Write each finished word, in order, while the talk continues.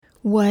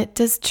What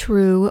does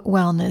true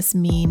wellness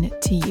mean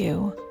to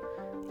you?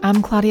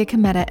 I'm Claudia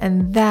Cometa,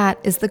 and that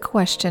is the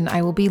question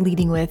I will be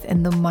leading with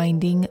in the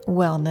Minding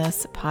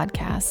Wellness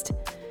podcast.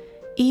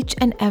 Each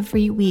and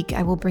every week,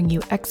 I will bring you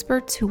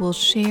experts who will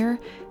share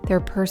their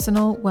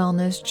personal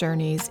wellness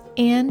journeys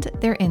and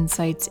their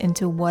insights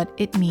into what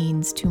it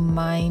means to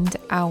mind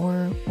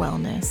our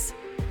wellness.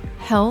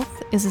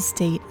 Health is a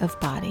state of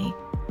body.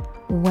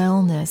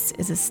 Wellness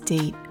is a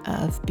state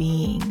of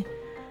being.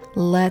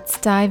 Let's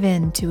dive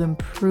into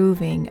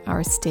improving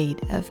our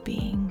state of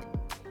being.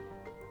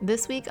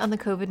 This week on the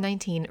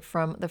COVID-19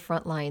 From the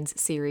Frontlines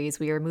series,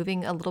 we are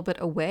moving a little bit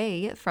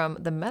away from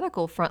the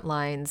medical front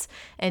lines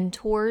and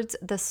towards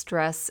the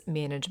stress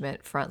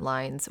management front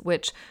lines,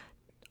 which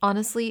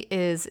honestly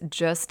is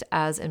just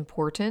as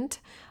important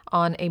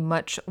on a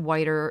much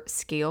wider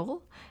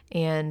scale.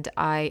 And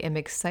I am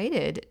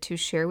excited to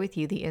share with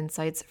you the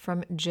insights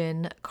from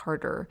Jen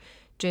Carter.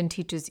 Jen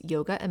teaches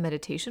yoga and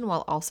meditation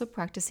while also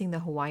practicing the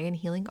Hawaiian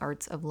healing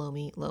arts of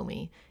Lomi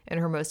Lomi. In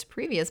her most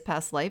previous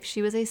past life,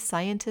 she was a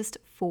scientist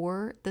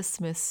for the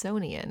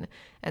Smithsonian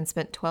and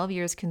spent 12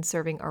 years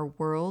conserving our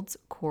world's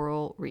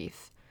coral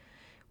reef.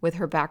 With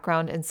her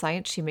background in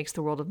science, she makes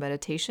the world of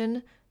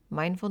meditation,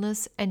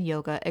 mindfulness, and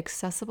yoga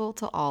accessible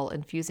to all,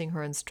 infusing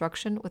her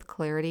instruction with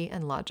clarity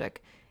and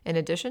logic. In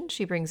addition,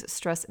 she brings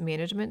stress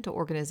management to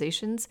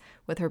organizations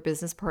with her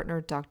business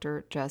partner,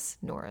 Dr. Jess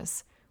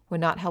Norris. When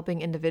not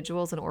helping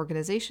individuals and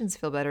organizations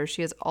feel better,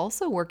 she is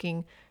also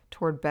working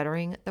toward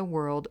bettering the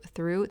world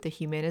through the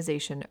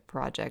Humanization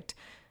Project,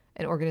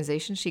 an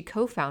organization she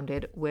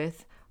co-founded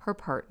with her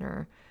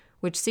partner,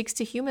 which seeks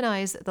to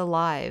humanize the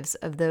lives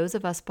of those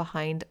of us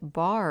behind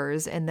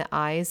bars in the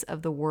eyes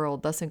of the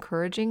world, thus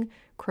encouraging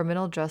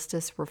criminal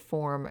justice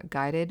reform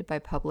guided by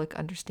public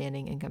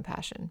understanding and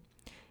compassion.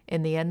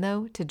 In the end,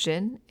 though, to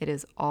Jen, it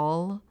is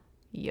all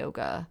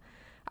yoga.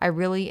 I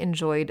really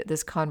enjoyed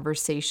this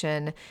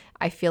conversation.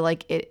 I feel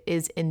like it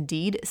is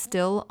indeed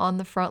still on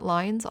the front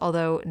lines,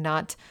 although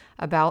not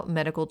about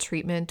medical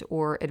treatment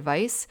or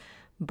advice,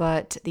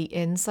 but the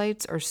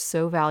insights are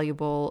so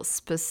valuable,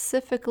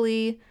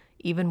 specifically,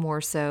 even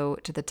more so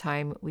to the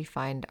time we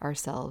find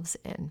ourselves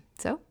in.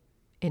 So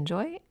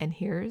enjoy, and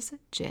here's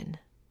Jen.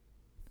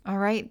 All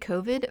right,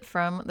 COVID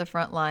from the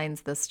front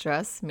lines, the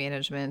stress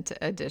management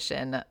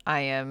edition.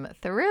 I am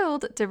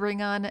thrilled to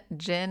bring on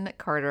Jen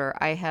Carter.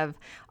 I have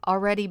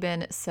already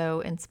been so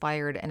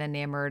inspired and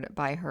enamored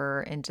by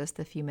her in just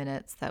the few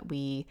minutes that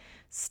we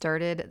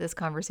started this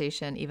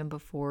conversation, even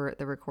before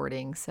the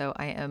recording. So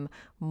I am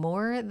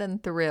more than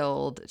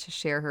thrilled to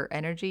share her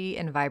energy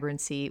and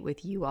vibrancy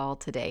with you all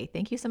today.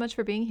 Thank you so much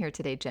for being here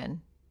today,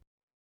 Jen.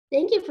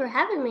 Thank you for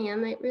having me.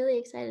 I'm really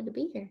excited to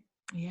be here.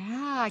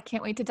 Yeah, I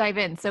can't wait to dive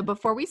in. So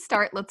before we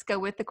start, let's go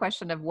with the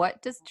question of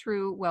what does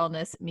true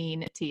wellness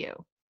mean to you?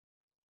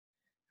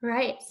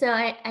 Right. So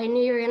I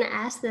knew you were going to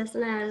ask this,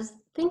 and I was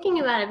thinking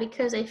about it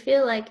because I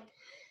feel like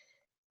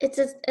it's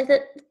a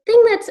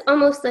thing that's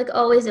almost like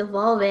always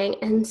evolving.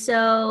 And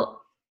so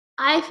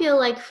I feel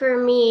like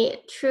for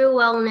me, true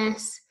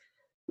wellness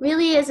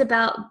really is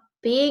about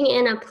being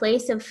in a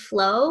place of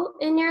flow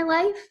in your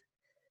life.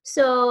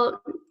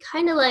 So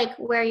kind of like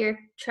where you're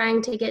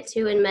trying to get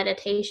to in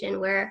meditation,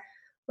 where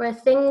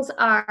things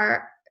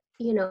are,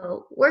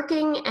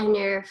 working and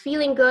you're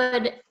feeling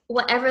good,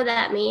 whatever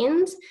that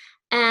means.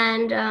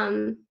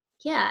 And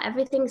yeah,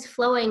 everything's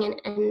flowing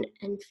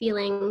and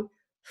feeling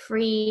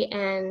free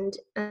and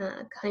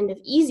kind of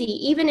easy,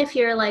 even if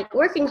you're like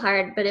working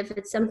hard, but if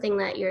it's something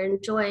that you're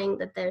enjoying,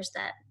 that there's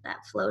that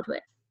flow to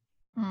it.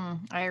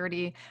 I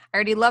already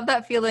love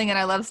that feeling, and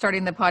I love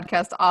starting the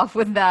podcast off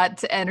with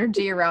that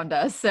energy around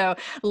us. So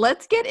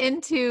let's get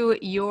into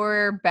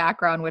your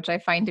background, which I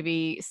find to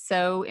be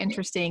so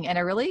interesting and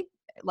a really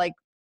like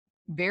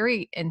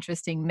very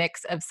interesting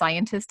mix of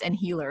scientist and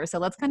healer. So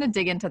let's kind of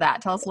dig into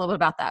that. Tell us a little bit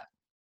about that.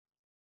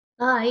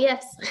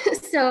 Yes.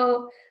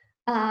 So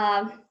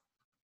um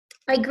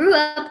I grew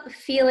up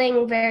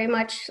feeling very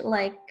much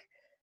like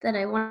that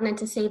I wanted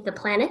to save the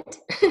planet.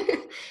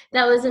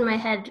 That was in my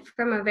head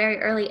from a very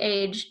early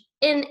age,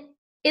 in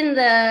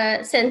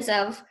the sense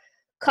of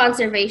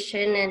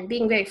conservation and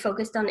being very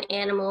focused on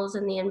animals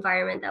and the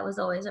environment. That was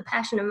always a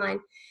passion of mine.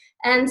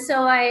 And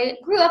so I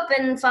grew up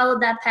and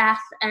followed that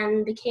path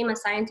and became a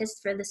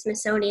scientist for the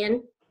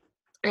Smithsonian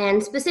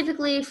and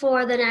specifically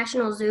for the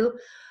National Zoo.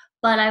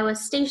 But I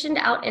was stationed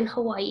out in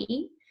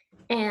Hawaii,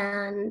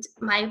 and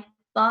my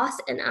boss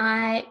and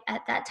I,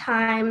 at that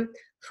time,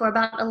 for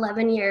about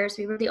 11 years,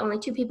 we were the only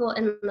two people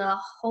in the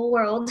whole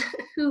world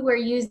who were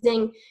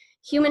using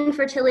human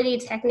fertility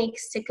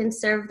techniques to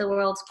conserve the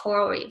world's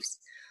coral reefs.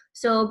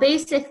 So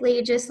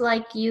basically, just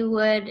like you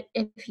would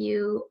if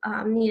you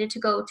needed to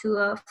go to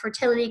a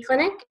fertility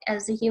clinic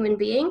as a human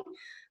being,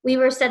 we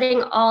were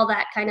setting all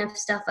that kind of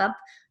stuff up,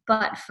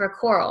 but for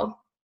coral,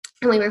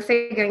 and we were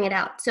figuring it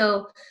out.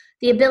 So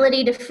the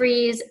ability to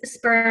freeze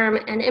sperm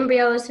and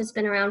embryos has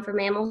been around for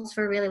mammals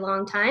for a really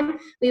long time.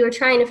 We were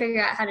trying to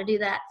figure out how to do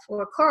that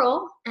for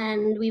coral,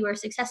 and we were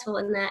successful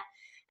in that.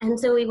 And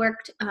so we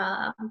worked,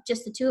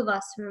 just the two of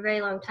us, for a very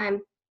long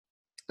time,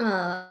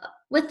 uh,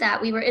 with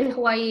that, we were in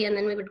Hawaii, and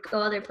then we would go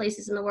other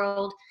places in the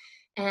world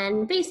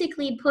and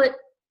basically put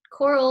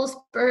coral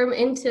sperm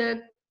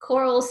into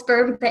coral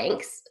sperm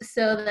banks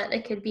so that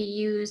it could be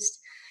used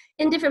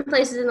in different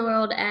places in the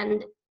world.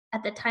 And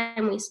at the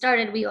time we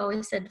started, we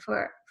always said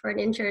for an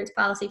insurance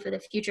policy for the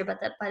future, but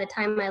that by the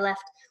time I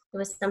left, it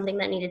was something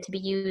that needed to be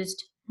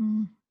used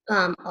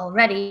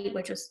already,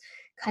 which was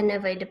kind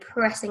of a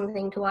depressing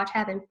thing to watch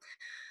happen.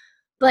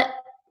 But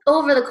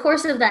over the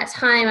course of that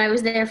time, I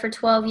was there for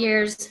 12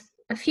 years.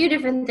 A few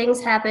different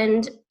things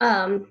happened.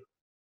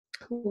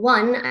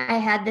 One, I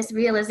had this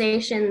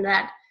realization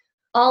that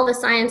all the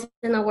science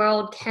in the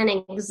world can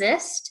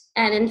exist.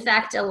 And in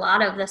fact, a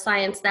lot of the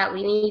science that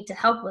we need to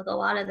help with, a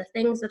lot of the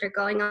things that are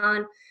going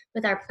on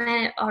with our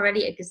planet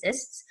already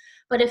exists.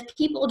 But if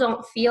people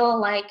don't feel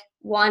like,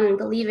 one,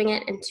 believing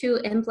it, and two,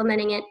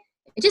 implementing it,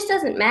 it just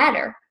doesn't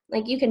matter.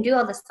 Like, you can do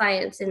all the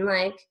science and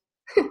like,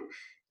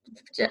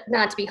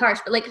 not to be harsh,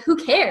 but like, who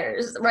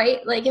cares,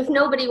 right? Like, if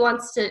nobody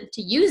wants to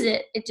use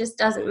it, it just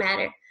doesn't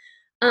matter.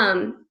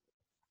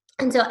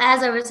 And so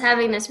as I was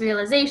having this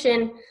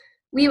realization,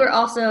 we were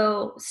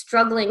also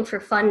struggling for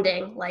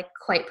funding, like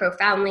quite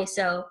profoundly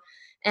so.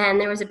 And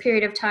there was a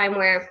period of time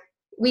where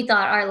we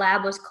thought our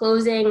lab was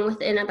closing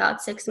within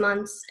about 6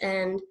 months.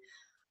 And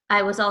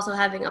I was also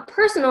having a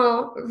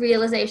personal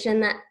realization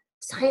that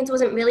science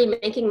wasn't really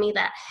making me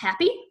that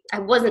happy. I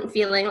wasn't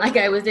feeling like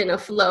I was in a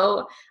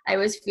flow. I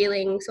was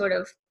feeling sort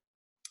of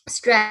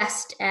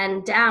stressed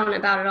and down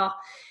about it all.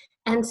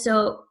 And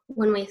so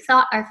when we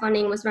thought our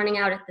funding was running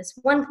out at this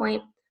one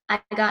point, I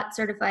got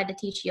certified to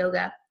teach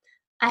yoga.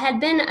 I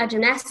had been a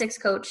gymnastics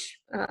coach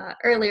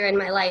earlier in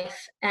my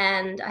life,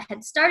 and I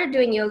had started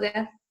doing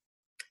yoga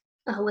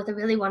with a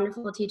really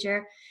wonderful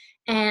teacher.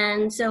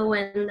 And so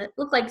when it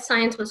looked like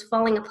science was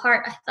falling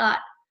apart, I thought,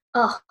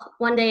 oh,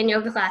 one day in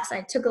yoga class,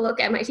 I took a look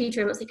at my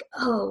teacher and was like,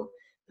 oh,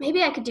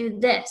 maybe I could do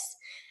this.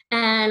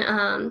 And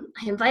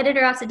I invited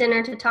her out to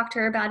dinner to talk to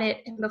her about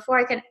it. And before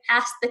I could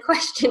ask the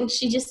question,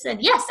 she just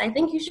said, yes, I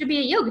think you should be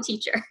a yoga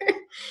teacher.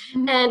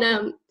 Mm-hmm.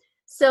 And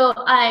so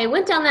I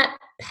went down that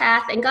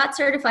path and got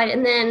certified.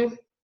 And then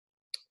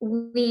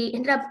we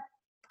ended up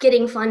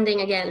getting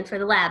funding again for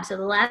the lab. So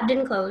the lab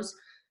didn't close.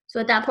 So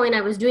at that point,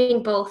 I was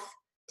doing both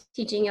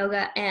teaching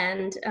yoga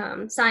and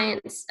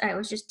science. I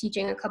was just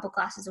teaching a couple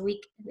classes a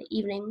week in the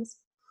evenings.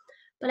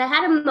 But I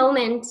had a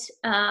moment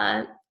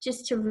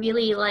just to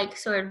really like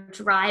sort of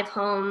drive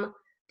home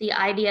the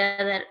idea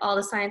that all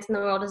the science in the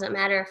world doesn't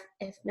matter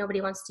if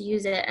nobody wants to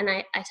use it. And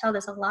I tell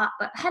this a lot,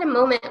 but I had a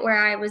moment where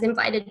I was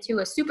invited to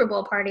a Super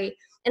Bowl party.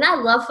 And I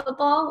love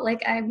football.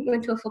 Like, I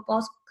went to a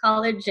football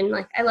college and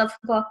like, I love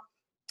football.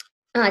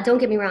 Don't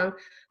get me wrong.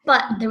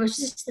 But there was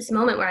just this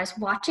moment where I was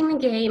watching the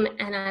game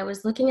and I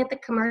was looking at the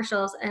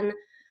commercials and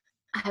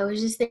I was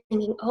just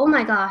thinking, oh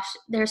my gosh,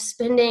 they're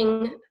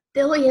spending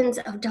billions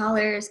of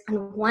dollars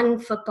on one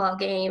football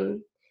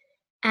game.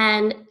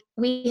 And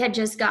we had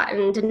just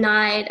gotten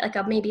denied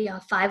like maybe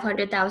a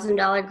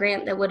 $500,000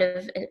 grant that would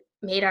have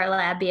made our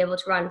lab be able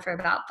to run for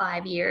about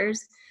 5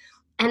 years.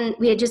 And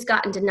we had just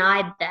gotten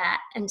denied that.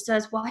 And so I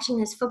was watching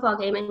this football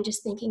game and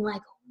just thinking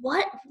like,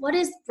 what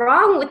is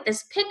wrong with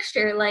this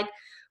picture? Like,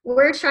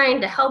 we're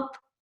trying to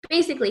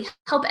basically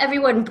help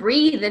everyone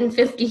breathe in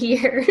 50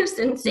 years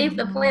and save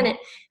the planet.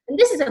 And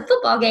this is a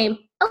football game.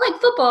 I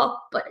like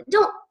football, but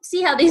don't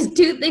see how these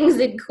two things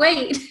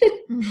equate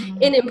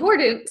in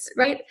importance,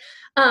 right?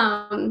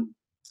 And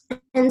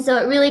so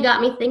it really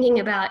got me thinking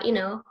about,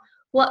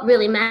 what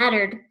really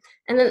mattered.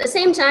 And then at the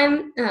same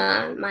time,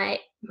 my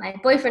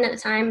boyfriend at the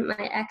time,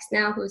 my ex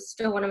now, who's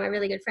still one of my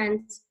really good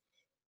friends,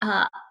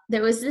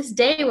 there was this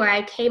day where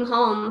I came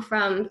home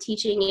from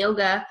teaching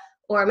yoga,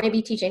 or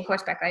maybe teaching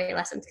horseback riding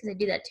lessons, because I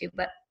do that too.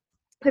 But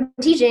I'm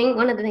teaching,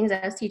 one of the things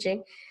I was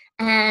teaching,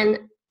 and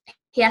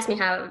he asked me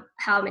how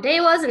my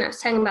day was, and I was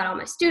telling about all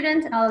my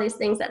students and all these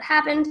things that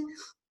happened.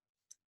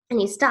 And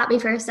he stopped me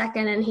for a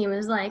second, and he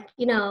was like,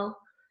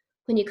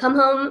 when you come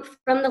home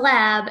from the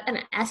lab and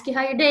I ask you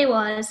how your day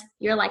was,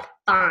 you're like,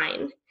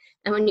 fine.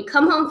 And when you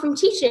come home from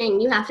teaching,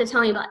 you have to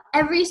tell me about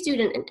every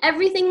student and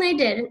everything they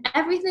did and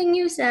everything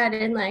you said.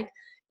 And like,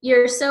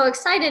 you're so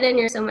excited and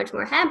you're so much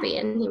more happy.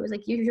 And he was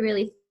like, you should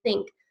really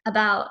think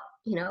about,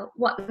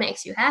 what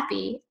makes you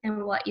happy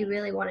and what you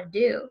really want to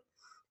do.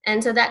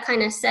 And so that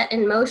kind of set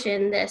in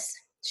motion this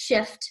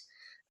shift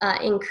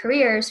in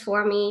careers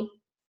for me.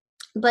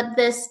 But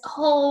this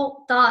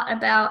whole thought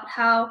about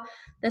how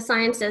the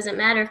science doesn't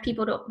matter if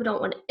people don't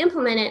want to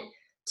implement it,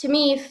 to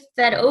me,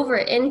 fed over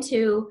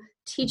into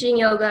teaching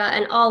yoga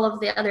and all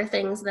of the other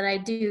things that I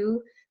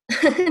do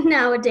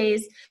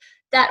nowadays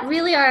that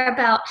really are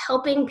about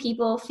helping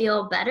people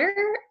feel better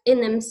in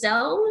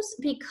themselves,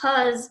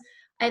 because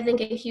I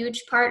think a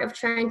huge part of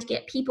trying to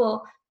get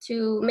people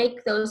to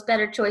make those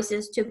better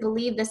choices, to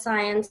believe the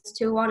science,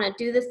 to want to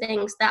do the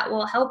things that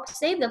will help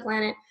save the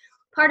planet,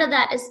 part of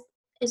that is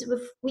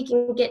if we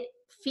can get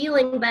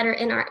feeling better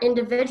in our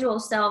individual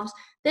selves,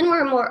 then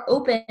we're more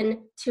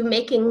open to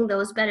making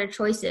those better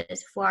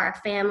choices for our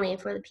family,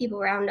 for the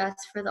people around us,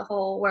 for the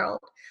whole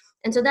world.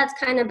 And so that's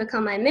kind of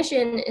become my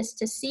mission, is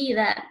to see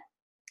that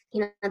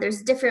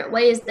there's different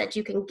ways that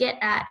you can get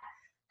at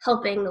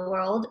helping the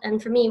world.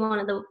 And for me, one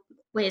of the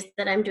ways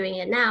that I'm doing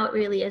it now, it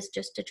really is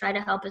just to try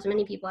to help as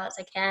many people as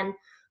I can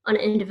on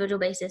an individual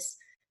basis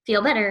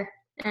feel better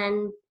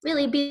and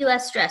really be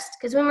less stressed.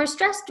 Because when we're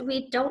stressed,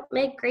 we don't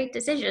make great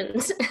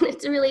decisions. And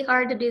it's really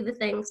hard to do the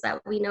things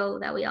that we know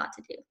that we ought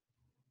to do.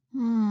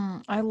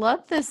 I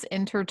love this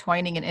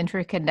intertwining and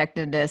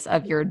interconnectedness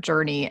of your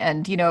journey.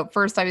 And,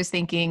 first I was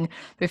thinking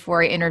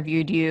before I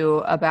interviewed you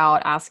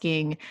about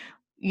asking,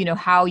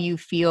 how you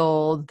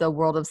feel the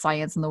world of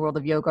science and the world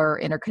of yoga are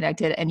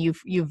interconnected. And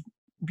you've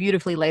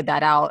beautifully laid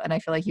that out. And I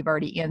feel like you've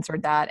already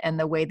answered that. And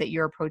the way that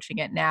you're approaching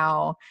it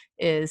now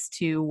is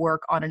to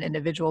work on an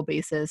individual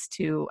basis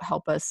to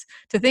help us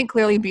to think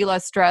clearly, be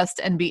less stressed,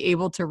 and be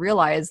able to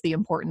realize the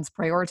importance,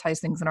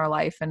 prioritize things in our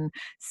life, and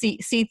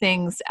see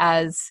things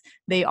as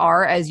they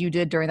are, as you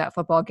did during that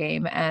football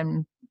game.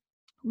 And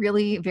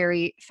really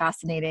very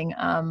fascinating.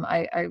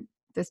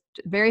 This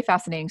very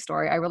fascinating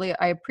story.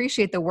 I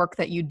appreciate the work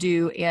that you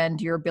do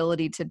and your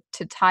ability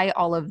to tie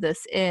all of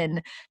this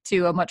in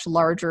to a much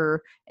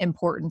larger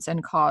importance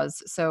and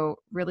cause. So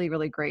really,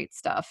 really great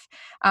stuff.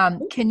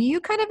 Can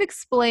you kind of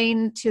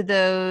explain to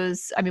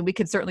those? I mean, we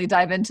could certainly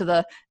dive into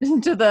the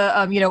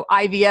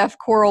IVF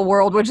coral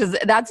world,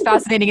 that's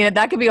fascinating, and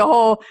that could be a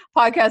whole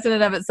podcast in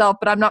and of itself.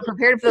 But I'm not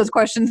prepared for those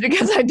questions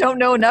because I don't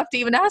know enough to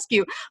even ask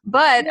you.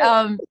 But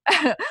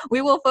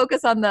we will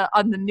focus on the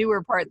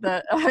newer part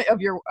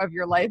of your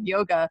life,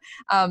 yoga.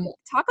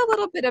 Talk a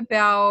little bit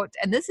about,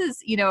 and this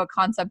is a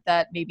concept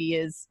that maybe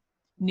is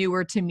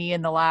newer to me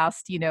in the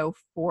last 4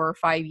 or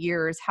 5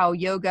 years, how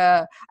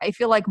yoga, I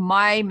feel like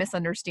my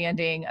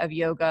misunderstanding of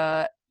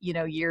yoga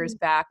years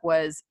back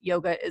was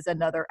yoga is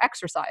another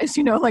exercise,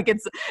 like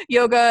it's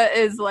yoga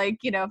is like,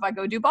 if I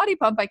go do body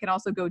pump, I can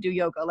also go do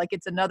yoga. Like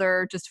it's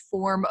another just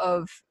form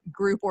of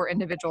group or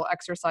individual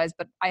exercise.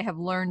 But I have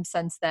learned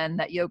since then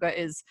that yoga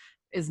is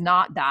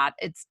not that.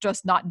 It's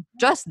just not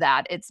just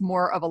that. It's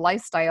more of a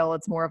lifestyle.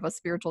 It's more of a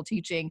spiritual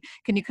teaching.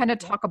 Can you kind of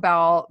talk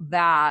about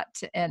that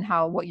and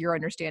what your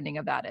understanding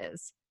of that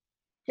is?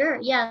 Sure.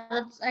 Yeah,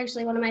 that's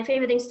actually one of my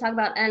favorite things to talk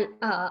about. And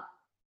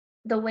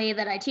the way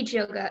that I teach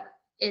yoga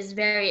is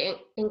very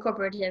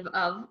incorporative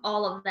of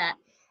all of that.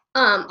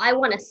 I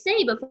want to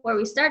say before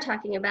we start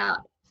talking about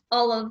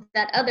all of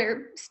that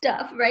other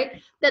stuff,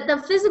 right, that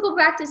the physical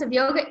practice of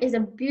yoga is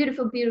a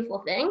beautiful, beautiful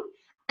thing.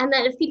 And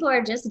that if people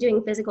are just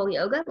doing physical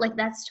yoga, like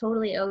that's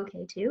totally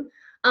okay too.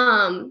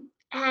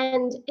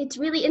 And it's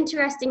really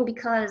interesting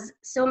because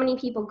so many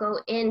people go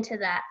into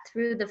that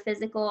through the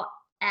physical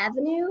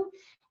avenue,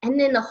 and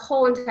then the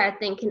whole entire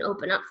thing can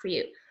open up for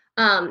you.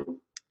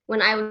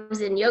 When I was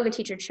in yoga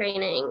teacher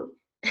training,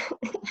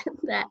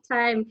 that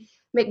time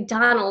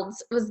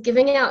McDonald's was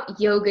giving out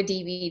yoga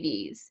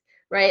DVDs,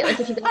 right? Like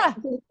if you got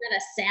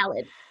a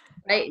salad,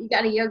 right, you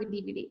got a yoga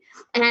DVD.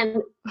 And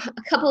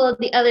a couple of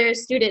the other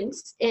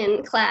students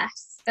in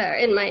class, or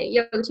in my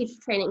yoga teacher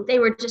training, they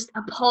were just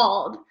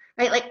appalled,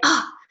 right? Like,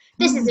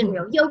 this isn't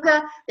real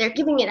yoga. They're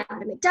giving it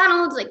out at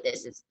McDonald's. Like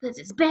this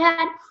is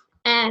bad.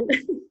 And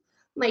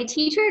my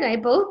teacher and I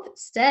both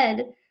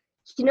said,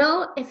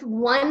 if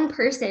one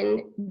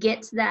person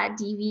gets that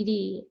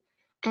DVD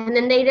and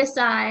then they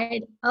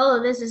decide,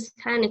 oh, this is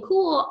kind of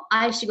cool,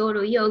 I should go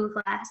to a yoga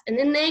class. And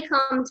then they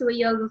come to a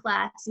yoga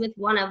class with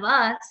one of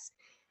us,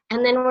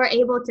 and then we're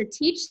able to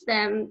teach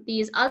them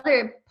these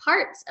other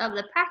parts of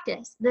the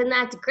practice, then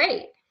that's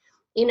great.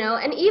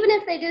 And even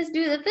if they just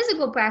do the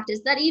physical practice,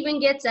 that even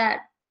gets at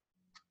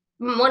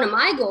one of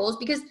my goals,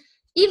 because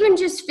even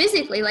just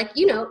physically, like,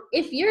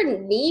 if your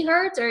knee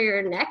hurts or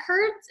your neck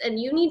hurts and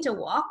you need to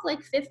walk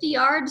like 50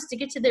 yards to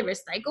get to the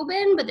recycle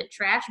bin, but the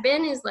trash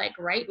bin is like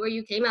right where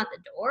you came out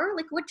the door,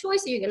 like what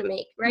choice are you going to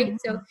make, right? Mm-hmm.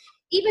 So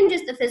even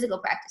just the physical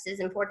practice is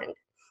important.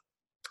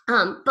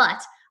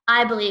 But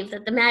I believe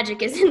that the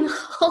magic is in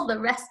all the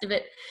rest of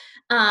it.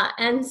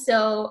 And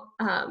so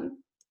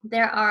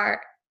there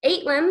are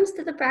 8 limbs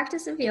to the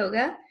practice of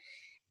yoga,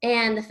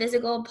 and the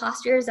physical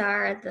postures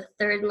are the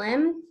 3rd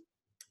limb.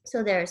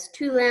 So there's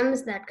 2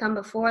 limbs that come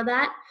before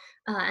that,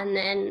 and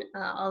then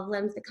all the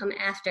limbs that come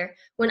after.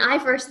 When I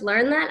first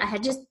learned that, I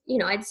had just,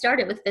 I'd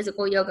started with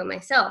physical yoga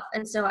myself.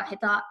 And so I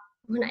thought,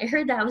 when I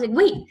heard that, I was like,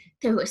 wait,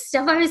 there was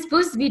stuff I was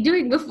supposed to be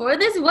doing before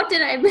this? What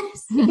did I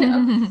miss?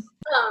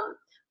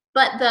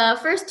 But the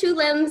first 2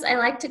 limbs, I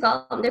like to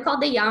call them, they're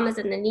called the yamas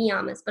and the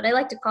niyamas, but I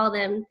like to call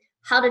them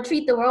how to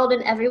treat the world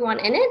and everyone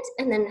in it,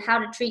 and then how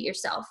to treat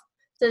yourself.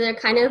 So they're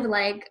kind of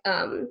like,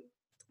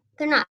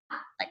 they're not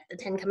like the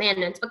 10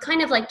 commandments, but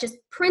kind of like just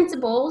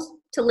principles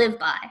to live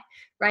by,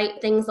 right?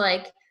 Things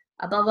like,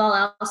 above all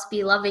else,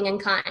 be loving and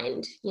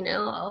kind,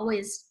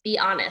 always be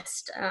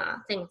honest,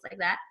 things like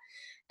that.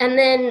 And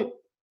then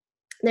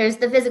there's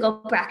the physical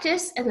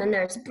practice, and then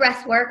there's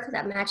breath work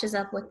that matches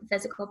up with the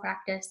physical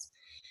practice.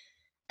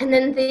 And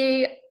then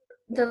the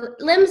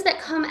limbs that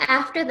come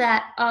after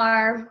that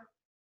are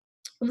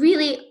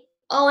really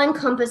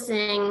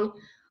all-encompassing,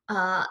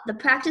 the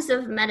practice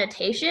of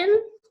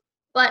meditation,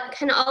 but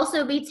can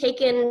also be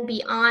taken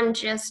beyond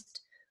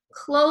just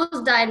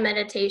closed-eyed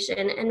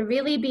meditation and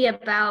really be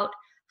about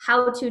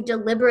how to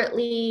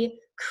deliberately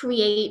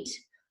create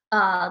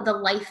the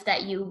life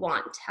that you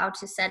want, how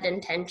to set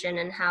intention,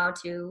 and how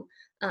to,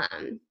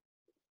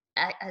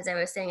 as I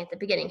was saying at the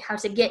beginning, how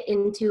to get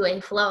into a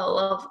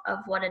flow of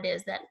what it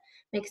is that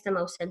makes the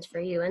most sense for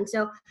you. And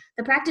so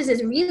the practice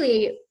is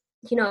really,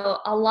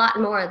 a lot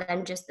more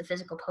than just the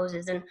physical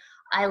poses. And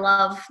I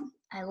love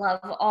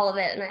all of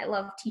it, and I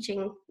love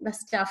teaching the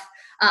stuff.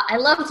 I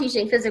love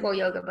teaching physical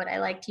yoga, but I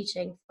like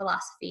teaching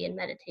philosophy and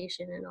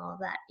meditation and all of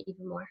that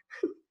even more.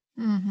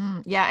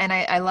 Mm-hmm. Yeah. And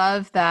I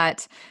love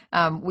that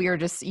we are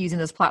just using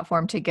this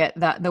platform to get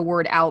the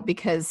word out,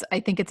 because I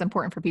think it's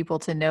important for people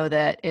to know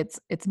that it's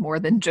more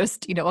than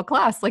just, a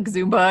class like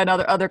Zumba and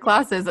other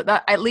classes.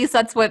 That, at least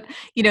that's what,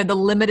 the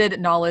limited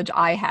knowledge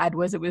I had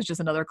was it was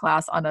just another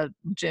class on a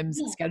gym's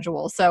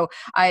schedule. So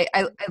I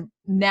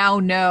now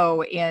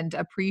know and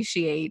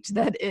appreciate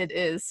that it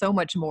is so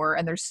much more,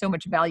 and there's so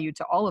much value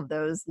to all of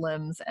those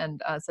limbs.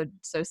 And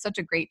so such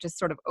a great just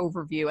sort of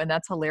overview. And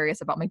that's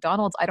hilarious about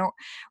McDonald's. I don't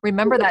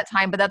remember that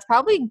time, but that's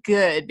probably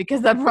good,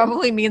 because that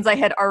probably means I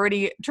had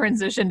already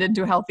transitioned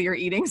into healthier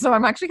eating. So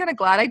I'm actually kind of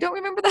glad I don't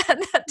remember that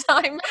at that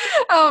time.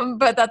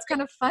 But that's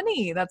kind of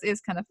funny. That is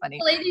kind of funny.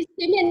 The ladies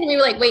came in and we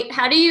were like, wait,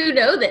 how do you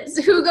know this?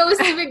 Who goes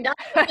to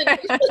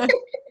McDonald's?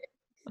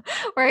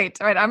 Right.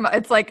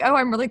 It's like, oh,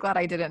 I'm really glad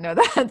I didn't know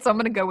that. So I'm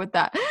going to go with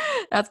that.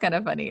 That's kind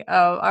of funny.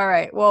 Oh, all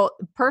right. Well,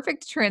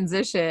 perfect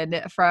transition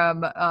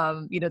from,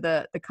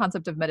 the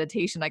concept of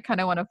meditation. I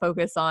kind of want to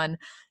focus on,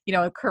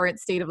 a current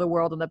state of the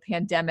world and the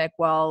pandemic,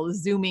 while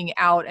zooming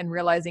out and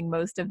realizing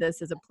most of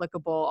this is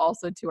applicable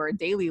also to our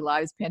daily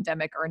lives,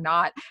 pandemic or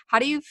not. How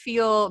do you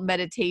feel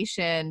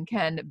meditation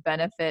can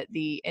benefit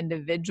the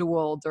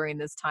individual during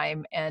this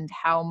time, and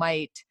how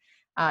might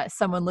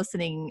someone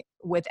listening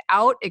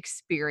without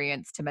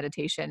experience to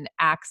meditation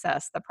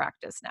access the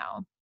practice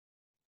now?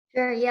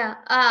 Sure, yeah.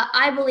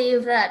 I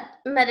believe that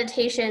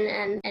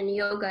meditation and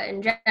yoga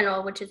in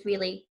general, which is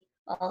really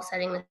all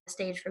setting the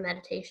stage for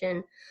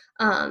meditation,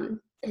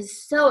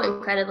 is so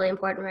incredibly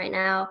important right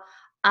now.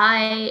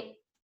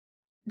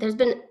 There's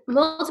been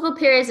multiple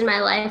periods in my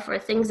life where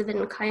things have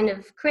been kind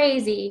of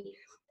crazy,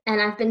 and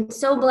I've been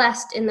so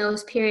blessed in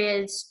those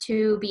periods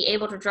to be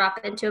able to drop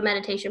into a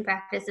meditation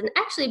practice, and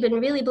actually been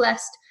really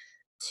blessed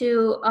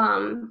to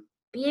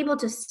be able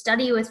to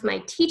study with my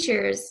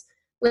teachers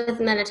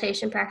with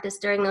meditation practice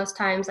during those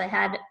times.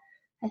 I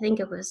think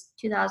it was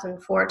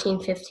 2014,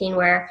 15,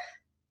 where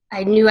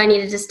I knew I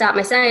needed to stop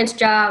my science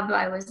job.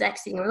 I was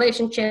exiting a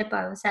relationship.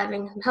 I was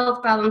having some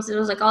health problems. It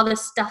was like all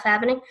this stuff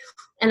happening.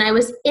 And I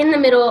was in the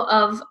middle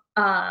of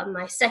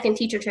my second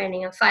teacher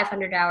training, a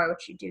 500 hour,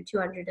 which you do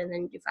 200 and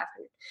then you do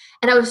 500.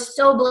 And I was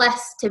so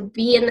blessed to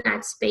be in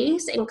that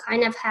space and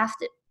kind of have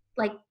to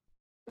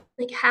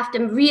have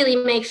to really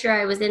make sure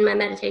I was in my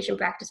meditation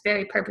practice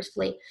very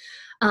purposefully.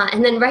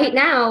 And then right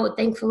now,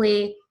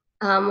 thankfully,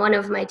 one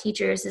of my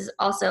teachers is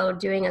also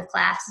doing a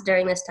class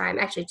during this time.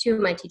 Actually, two of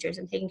my teachers.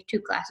 I'm taking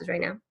 2 classes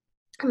right now.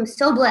 I'm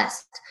so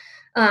blessed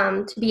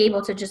to be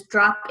able to just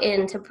drop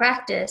into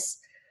practice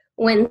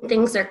when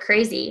things are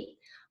crazy.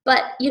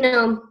 But,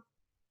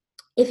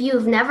 if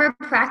you've never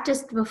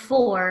practiced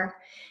before,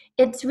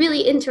 it's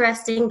really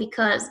interesting,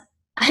 because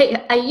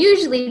I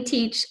usually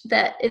teach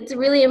that it's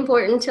really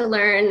important to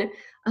learn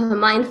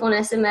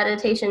mindfulness and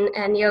meditation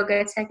and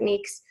yoga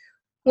techniques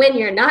when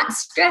you're not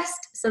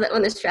stressed, so that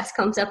when the stress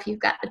comes up, you've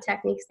got the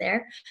techniques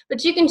there.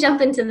 But you can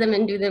jump into them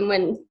and do them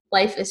when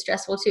life is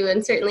stressful too.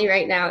 And certainly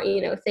right now,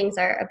 things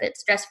are a bit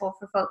stressful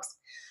for folks.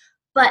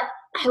 But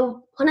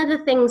one of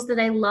the things that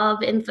I love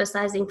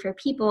emphasizing for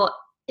people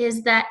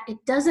is that it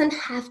doesn't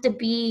have to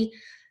be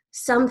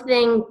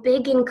something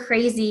big and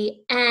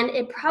crazy, and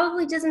it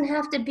probably doesn't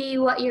have to be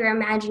what you're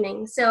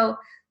imagining. So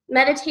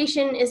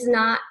meditation is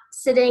not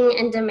sitting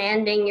and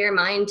demanding your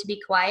mind to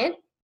be quiet.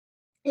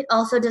 It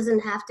also doesn't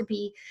have to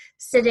be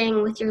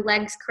sitting with your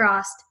legs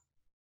crossed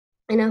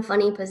in a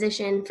funny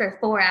position for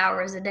 4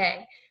 hours a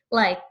day.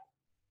 Like,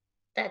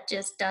 that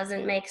just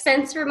doesn't make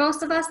sense for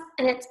most of us,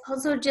 and it's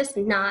also just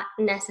not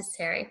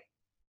necessary.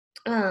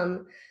 2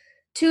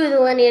 of the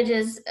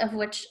lineages of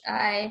which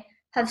I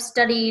have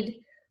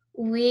studied,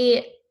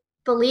 we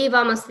believe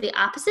almost the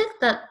opposite,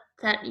 that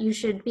you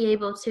should be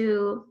able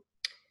to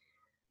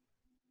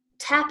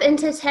tap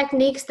into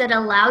techniques that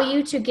allow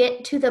you to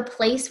get to the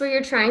place where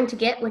you're trying to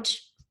get,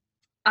 which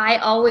I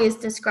always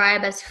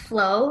describe as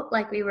flow,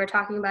 like we were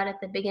talking about at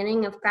the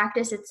beginning of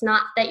practice. It's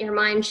not that your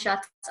mind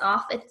shuts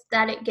off, it's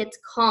that it gets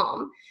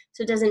calm.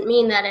 So it doesn't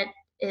mean that it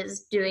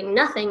is doing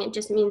nothing, it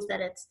just means that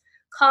it's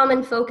calm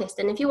and focused.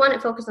 And if you want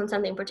it focused on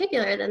something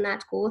particular, then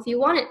that's cool. If you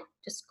want it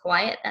just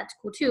quiet, that's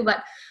cool too.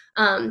 But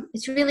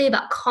it's really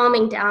about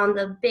calming down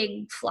the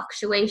big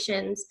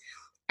fluctuations.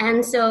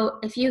 And so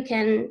if you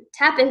can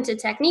tap into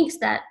techniques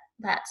that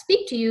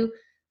speak to you,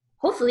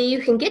 hopefully you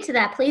can get to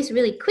that place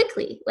really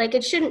quickly. Like,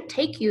 it shouldn't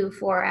take you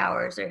 4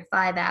 hours or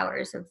 5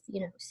 hours of,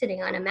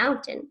 sitting on a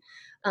mountain.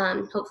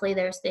 Hopefully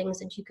there's things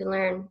that you can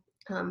learn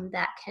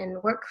that can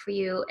work for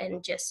you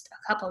in just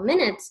a couple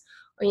minutes,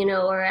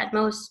 or at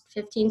most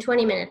 15,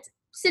 20 minutes.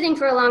 Sitting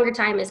for a longer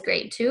time is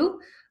great too.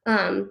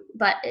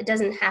 but it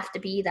doesn't have to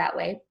be that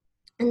way.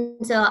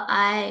 And so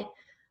I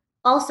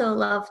also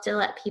love to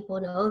let people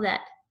know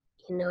that,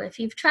 if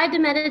you've tried to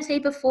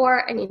meditate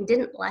before and you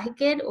didn't like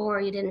it, or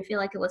you didn't feel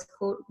like it was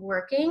quote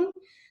working,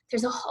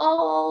 there's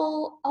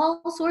all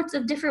sorts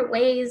of different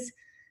ways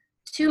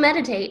to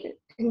meditate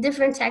and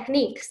different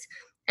techniques.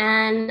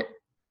 And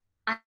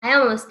I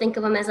almost think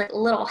of them as like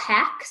little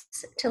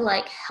hacks to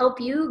like help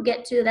you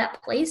get to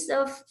that place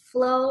of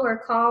flow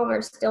or calm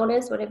or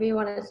stillness, whatever you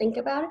want to think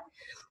about it.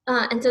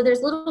 And so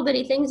there's little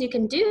bitty things you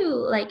can do,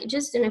 like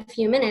just in a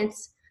few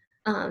minutes,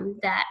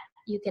 that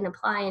you can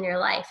apply in your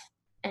life.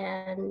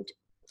 And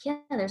yeah,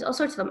 there's all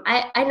sorts of them.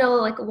 I know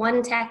like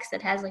one text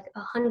that has like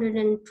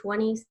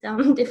 120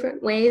 some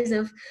different ways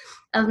of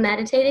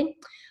meditating.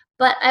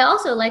 But I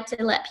also like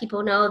to let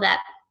people know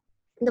that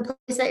the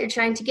place that you're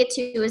trying to get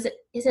to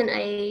isn't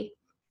a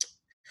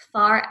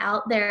far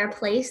out there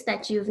place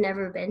that you've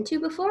never been to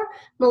before.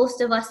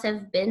 Most of us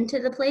have been to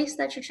the place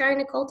that you're trying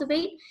to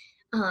cultivate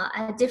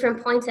at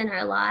different points in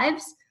our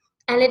lives.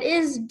 And it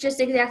is just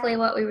exactly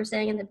what we were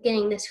saying in the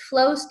beginning, this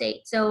flow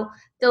state. So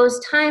those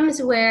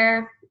times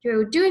where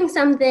you're doing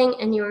something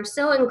and you were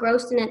so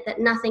engrossed in it that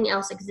nothing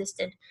else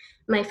existed.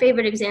 My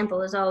favorite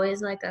example is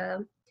always like a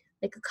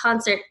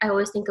concert. I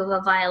always think of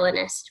a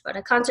violinist, but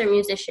a concert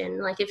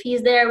musician. Like if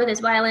he's there with his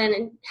violin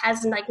and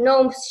has like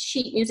no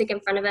sheet music in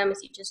front of him,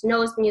 as he just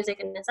knows the music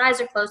and his eyes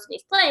are closed and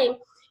he's playing,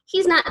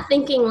 he's not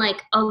thinking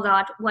like, oh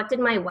God, what did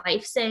my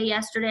wife say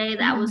yesterday?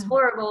 That was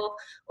horrible.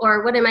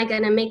 Or what am I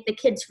going to make the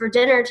kids for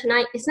dinner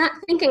tonight? He's not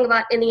thinking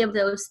about any of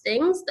those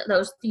things,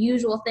 those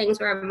usual things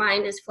where our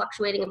mind is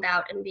fluctuating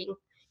about and being,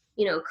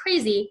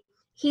 crazy.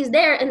 He's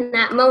there in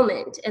that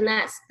moment. And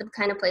that's the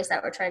kind of place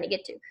that we're trying to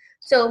get to.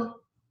 So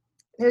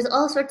there's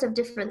all sorts of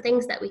different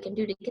things that we can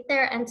do to get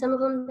there. And some of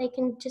them, they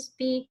can just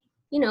be,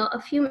 a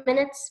few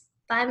minutes,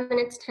 5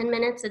 minutes, 10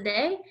 minutes a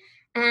day.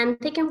 And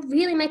they can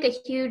really make a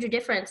huge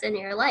difference in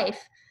your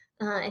life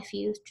if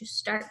you just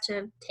start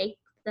to take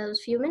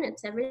those few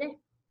minutes every day.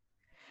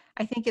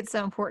 I think it's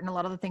so important, a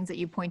lot of the things that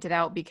you pointed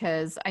out,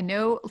 because I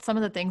know some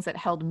of the things that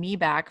held me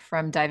back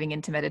from diving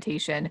into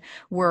meditation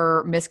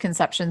were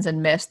misconceptions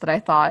and myths that I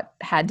thought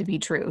had to be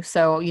true.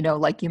 So,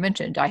 like you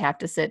mentioned, I have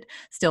to sit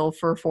still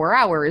for 4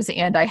 hours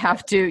and I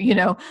have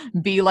to,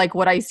 be like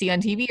what I see on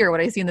TV or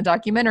what I see in the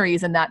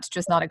documentaries. And that's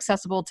just not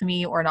accessible to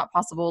me or not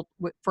possible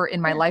for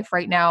in my life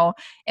right now.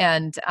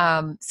 And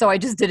so I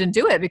just didn't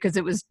do it because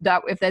it was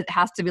that if it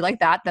has to be like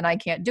that, then I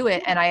can't do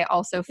it. And I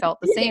also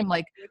felt the same,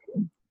 like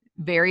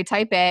very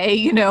type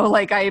A,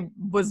 like I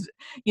was,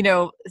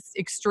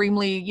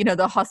 extremely,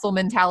 the hustle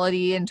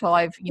mentality until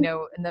I've, in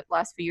the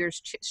last few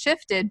years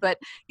shifted. But,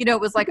 it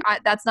was like,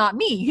 that's not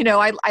me.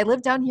 I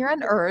live down here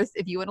on earth.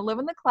 If you want to live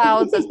in the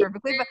clouds, that's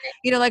perfectly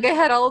fine. Like I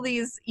had all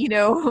these,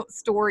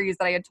 stories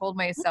that I had told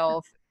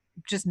myself,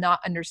 just not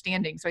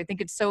understanding. So I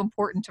think it's so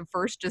important to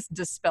first just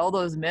dispel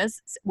those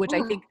myths, which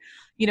I think,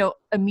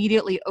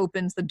 immediately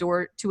opens the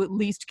door to at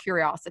least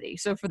curiosity.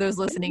 So for those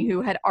listening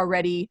who had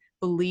already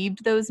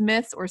believed those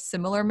myths or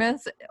similar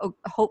myths,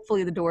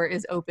 hopefully the door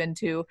is open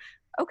to,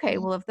 okay,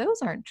 well, if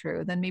those aren't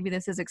true, then maybe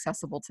this is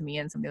accessible to me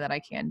and something that I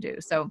can do.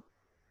 So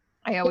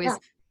I always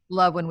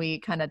love when we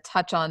kind of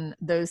touch on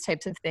those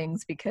types of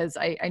things, because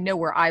I know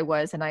where I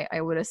was, and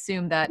I would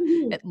assume that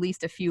at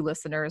least a few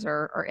listeners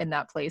are in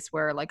that place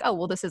where like, oh,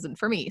 well, this isn't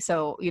for me.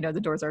 So, the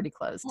door's already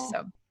closed.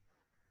 So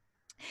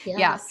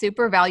yeah,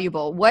 super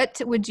valuable. What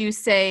would you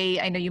say?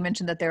 I know you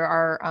mentioned that there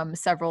are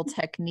several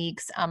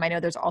techniques. I know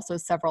there's also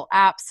several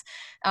apps,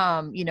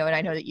 and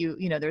I know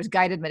that there's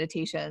guided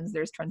meditations,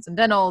 there's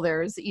transcendental,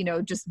 there's,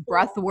 just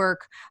breath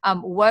work.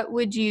 What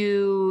would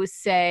you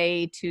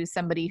say to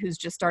somebody who's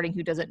just starting,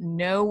 who doesn't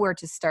know where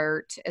to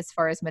start as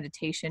far as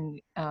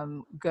meditation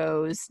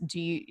goes? Do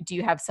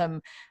you have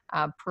some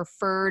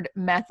preferred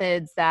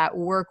methods that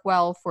work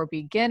well for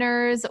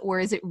beginners, or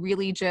is it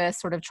really just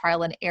sort of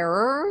trial and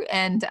error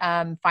and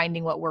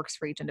finding what works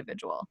for each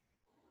individual?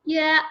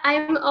 Yeah,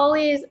 I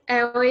always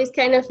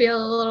kind of feel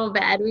a little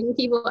bad when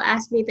people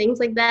ask me things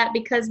like that,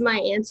 because my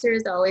answer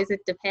is always,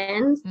 it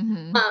depends.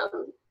 Mm-hmm.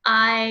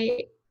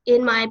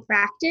 In my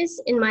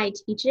practice, in my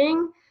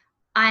teaching,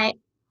 I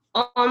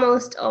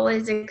almost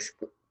always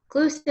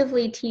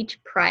exclusively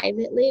teach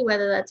privately,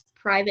 whether that's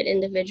private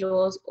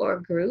individuals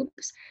or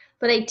groups.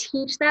 But I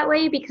teach that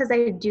way because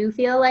I do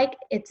feel like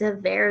it's a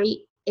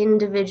very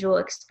individual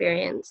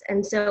experience.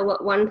 And so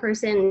what one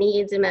person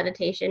needs in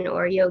meditation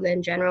or yoga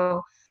in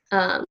general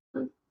um,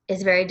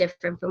 is very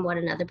different from what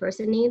another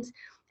person needs.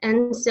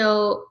 And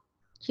so,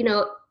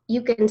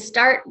 you can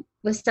start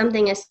with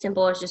something as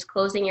simple as just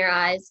closing your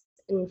eyes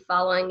and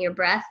following your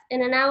breath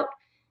in and out,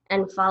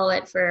 and follow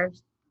it for,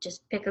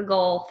 just pick a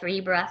goal,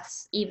 3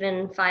 breaths,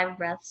 even 5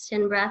 breaths,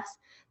 10 breaths.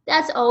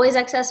 That's always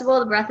accessible.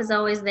 The breath is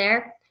always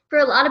there. For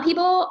a lot of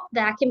people,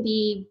 that can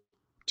be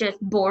just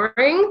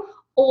boring,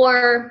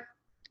 or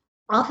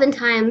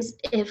oftentimes,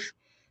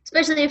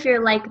 especially if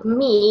you're like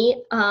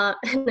me, and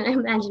I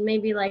imagine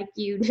maybe like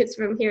you, just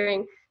from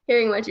hearing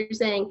what you're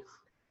saying,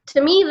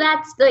 to me,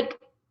 that's like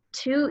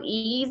too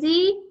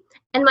easy.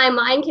 and my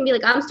mind can be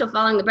like, I'm still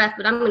following the breath,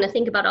 but I'm going to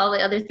think about all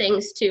the other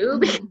things too,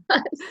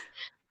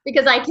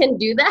 because I can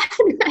do that,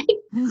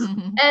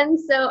 right? And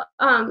so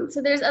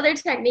there's other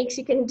techniques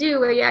you can do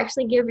where you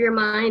actually give your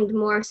mind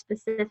more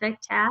specific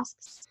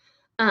tasks.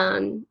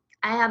 I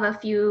have a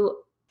few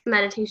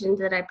meditations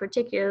that I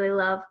particularly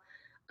love.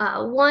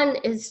 One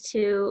is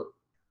to,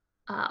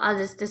 I'll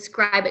just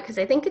describe it because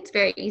I think it's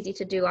very easy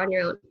to do on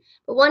your own.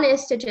 But one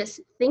is to just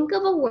think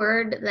of a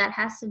word that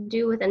has to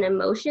do with an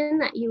emotion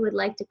that you would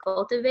like to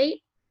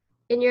cultivate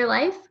in your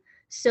life.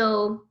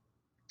 So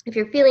if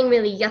you're feeling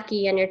really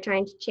yucky and you're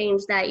trying to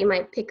change that, you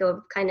might pick a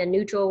kind of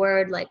neutral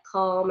word like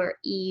calm or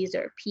ease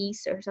or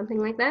peace or something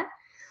like that.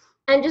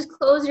 And just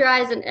close your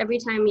eyes, and every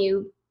time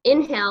you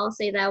inhale,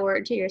 say that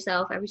word to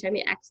yourself. Every time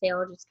you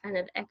exhale, just kind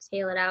of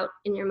exhale it out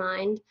in your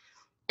mind.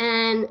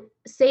 And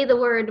say the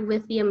word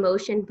with the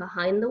emotion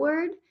behind the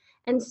word,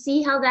 and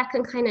see how that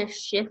can kind of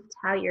shift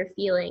how you're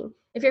feeling.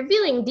 If you're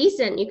feeling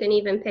decent, you can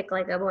even pick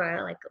like a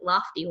more like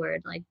lofty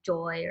word like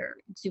joy or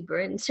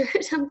exuberance or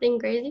something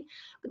crazy.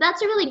 But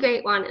that's a really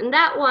great one. And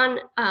that one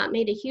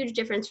made a huge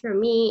difference for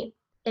me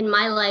in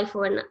my life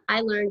when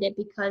I learned it,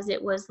 because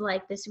it was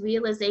like this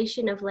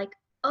realization of like,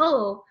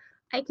 oh,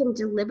 I can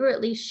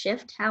deliberately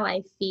shift how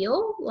I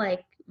feel,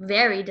 like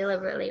very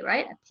deliberately,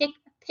 right? I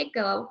pick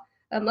a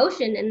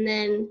emotion and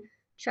then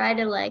try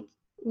to like,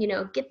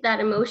 get that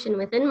emotion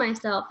within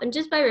myself. And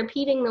just by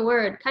repeating the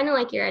word, kind of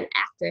like you're an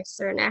actress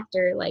or an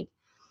actor, like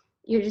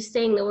you're just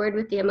saying the word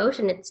with the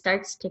emotion, it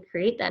starts to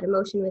create that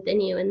emotion within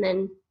you. And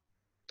then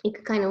you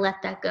can kind of let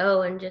that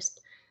go and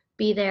just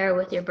be there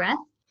with your breath.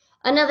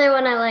 Another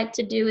one I like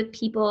to do with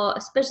people,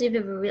 especially if you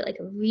have a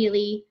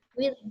really,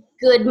 really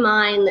good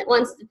mind that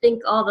wants to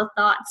think all the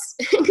thoughts,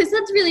 because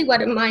that's really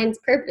what a mind's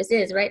purpose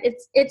is, right?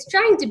 It's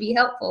trying to be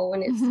helpful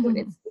when it's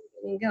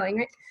going,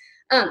 right?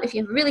 If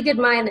you have a really good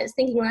mind that's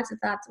thinking lots of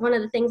thoughts, one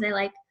of the things I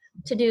like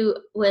to do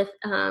with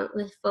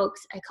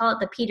folks, I call it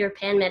the Peter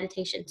Pan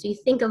meditation. So you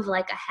think of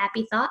like a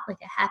happy thought, like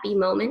a happy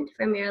moment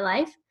from your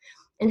life,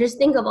 and just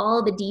think of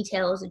all the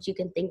details that you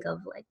can think of,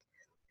 like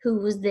who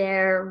was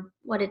there,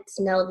 what it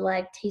smelled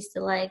like,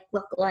 tasted like,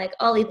 looked like,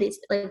 all of these,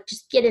 like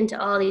just get into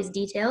all these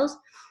details.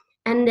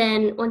 And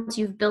then once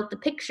you've built the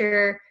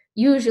picture,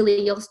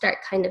 usually you'll start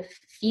kind of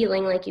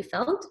feeling like you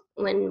felt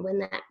when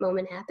that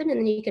moment happened. And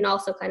then you can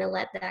also kind of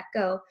let that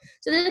go.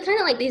 So they're kind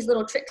of like these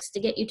little tricks to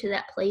get you to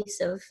that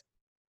place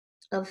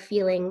of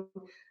feeling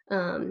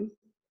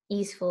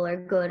easeful or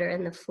good or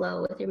in the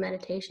flow with your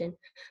meditation.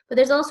 But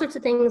there's all sorts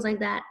of things like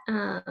that.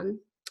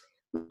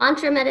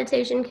 Mantra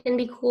meditation can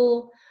be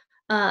cool.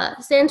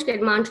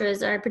 Sanskrit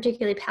mantras are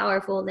particularly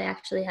powerful. They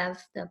actually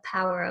have the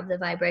power of the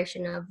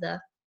vibration of the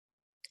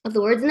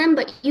words in them,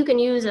 but you can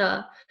use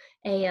a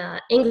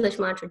English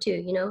mantra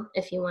too,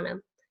 if you want to,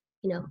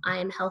 I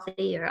am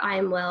healthy or I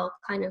am well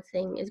kind of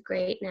thing is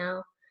great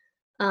now.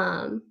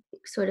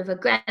 Sort of a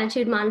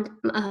gratitude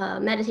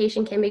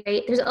meditation can be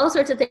great. There's all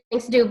sorts of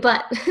things to do,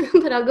 but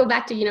I'll go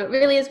back to, it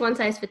really is one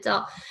size fits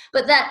all.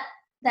 But that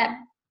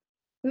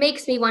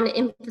makes me want to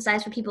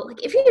emphasize for people,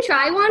 like if you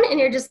try one and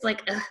you're just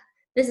like,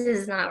 this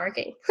is not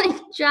working, like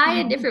try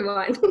a different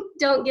one.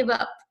 Don't give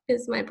up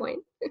is my point.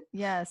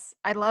 Yes,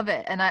 I love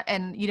it.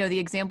 And the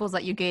examples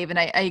that you gave, and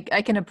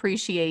I can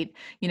appreciate,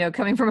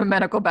 coming from a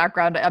medical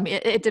background, I mean,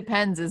 it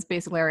depends is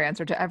basically our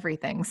answer to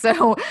everything.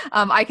 So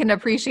I can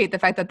appreciate the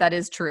fact that that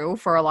is true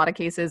for a lot of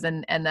cases,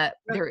 and that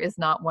there is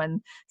not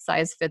one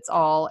size fits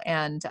all.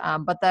 And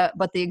but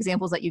the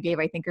examples that you gave,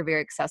 I think, are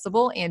very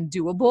accessible and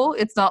doable.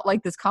 It's not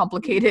like this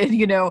complicated,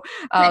 you don't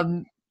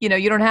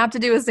have to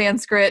do a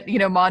Sanskrit,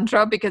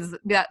 mantra, because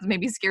that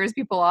maybe scares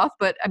people off.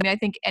 But I mean, I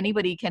think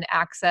anybody can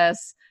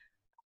access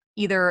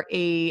either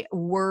a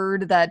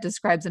word that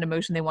describes an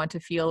emotion they want to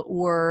feel,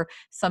 or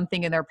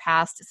something in their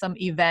past, some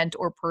event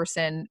or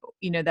person,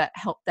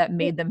 that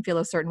made them feel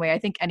a certain way. I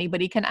think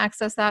anybody can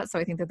access that. So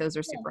I think that those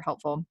are super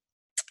helpful.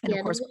 And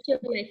of course, those are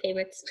two of my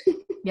favorites.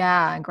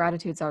 Yeah, and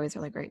gratitude's always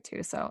really great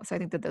too. So I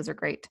think that those are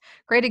great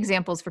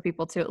examples for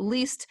people to at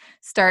least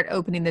start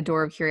opening the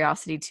door of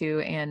curiosity to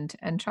and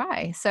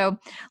try. So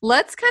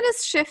let's kind of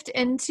shift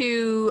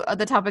into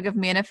the topic of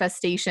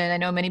manifestation. I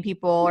know many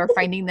people are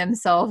finding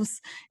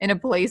themselves in a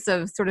place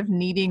of sort of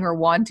needing or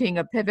wanting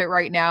a pivot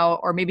right now,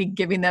 or maybe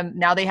giving them,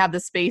 now they have the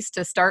space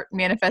to start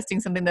manifesting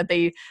something that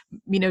they,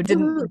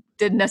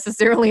 didn't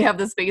necessarily have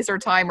the space or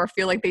time or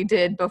feel like they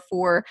did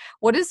before.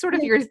 What is sort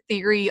of your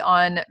theory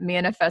on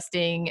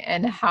manifesting,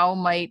 and how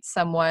might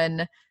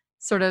someone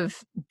sort of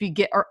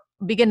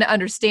begin to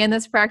understand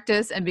this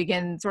practice and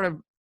begin sort of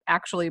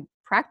actually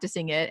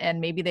practicing it, and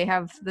maybe they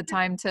have the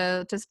time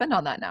to spend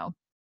on that now?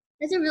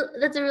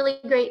 That's a really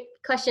great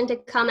question to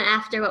come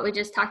after what we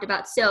just talked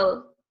about.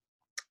 So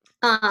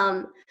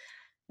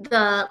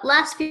the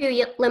last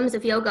few limbs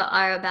of yoga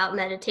are about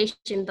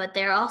meditation, but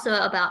they're also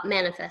about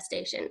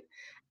manifestation.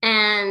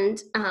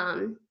 And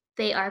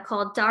they are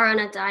called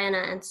dharana,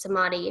 dhyana, and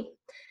samadhi.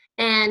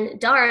 And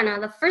dharana,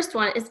 the first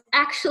one, is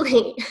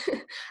actually,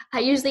 I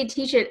usually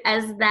teach it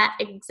as that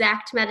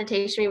exact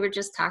meditation we were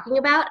just talking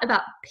about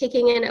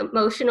picking an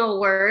emotional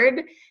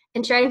word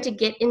and trying to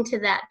get into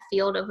that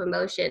field of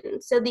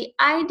emotion. So the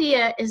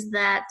idea is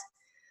that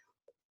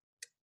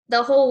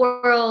the whole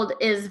world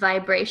is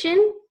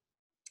vibration.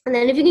 And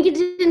then if you can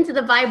get into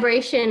the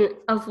vibration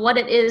of what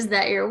it is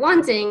that you're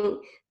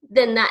wanting,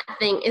 then that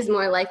thing is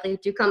more likely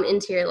to come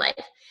into your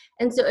life.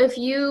 And so if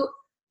you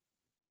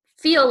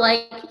feel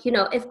like,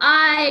 if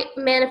I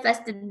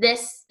manifested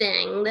this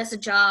thing, this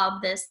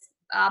job, this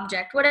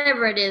object,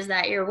 whatever it is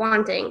that you're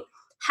wanting,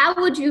 how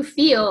would you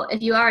feel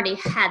if you already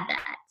had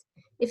that?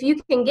 If you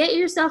can get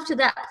yourself to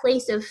that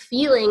place of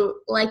feeling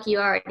like you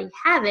already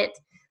have it,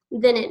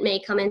 then it may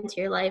come into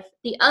your life.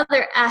 The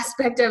other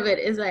aspect of it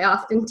is I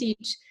often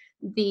teach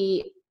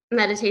the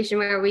meditation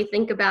where we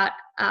think about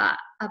a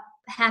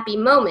happy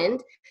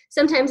moment.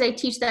 Sometimes I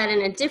teach that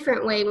in a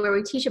different way where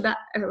we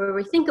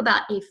think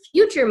about a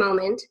future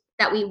moment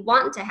that we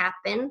want to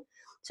happen.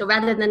 So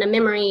rather than a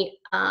memory,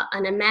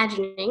 an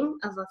imagining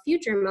of a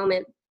future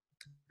moment,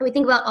 we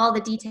think about all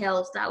the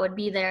details that would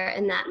be there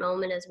in that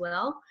moment as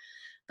well.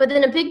 But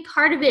then a big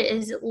part of it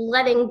is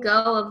letting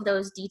go of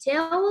those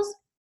details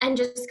and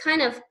just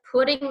kind of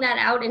putting that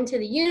out into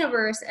the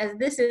universe as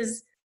this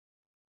is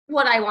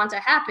what I want to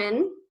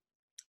happen.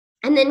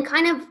 And then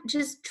kind of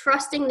just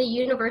trusting the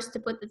universe to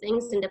put the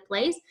things into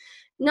place,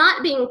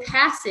 not being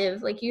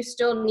passive. Like, you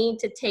still need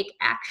to take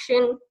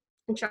action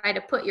and try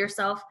to put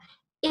yourself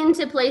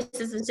into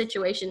places and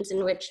situations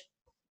in which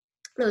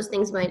those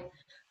things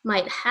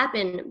might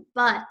happen.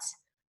 But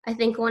I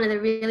think one of the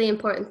really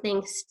important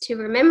things to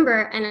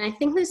remember, and I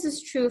think this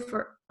is true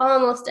for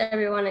almost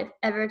everyone I've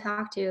ever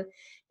talked to,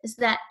 is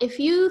that if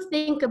you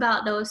think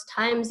about those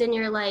times in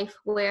your life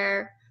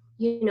where,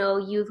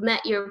 you've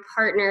met your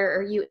partner,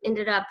 or you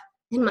ended up,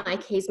 in my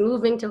case,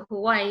 moving to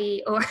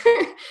Hawaii, or,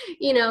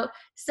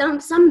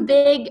 some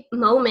big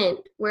moment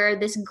where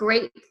this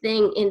great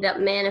thing ended up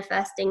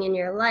manifesting in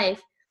your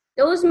life,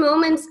 those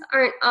moments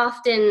aren't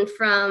often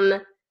from,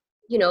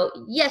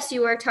 yes,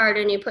 you worked hard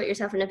and you put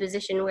yourself in a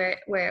position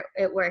where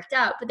it worked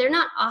out, but they're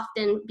not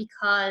often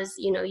because,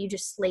 you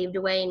just slaved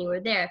away and you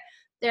were there.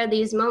 There are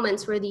these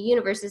moments where the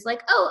universe is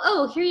like,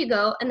 oh, here you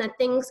go. And that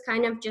things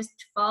kind of just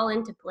fall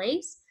into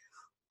place.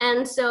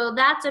 And so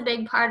that's a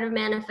big part of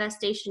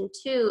manifestation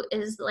too,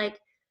 is like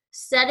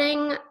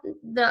setting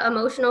the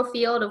emotional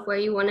field of where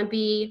you want to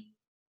be,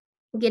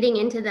 getting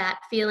into that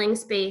feeling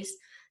space,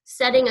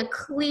 setting a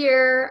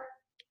clear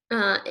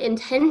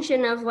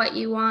intention of what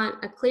you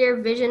want, a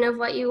clear vision of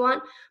what you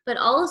want, but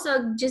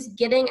also just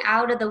getting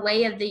out of the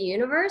way of the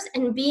universe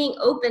and being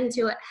open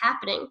to it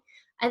happening.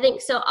 I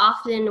think so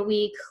often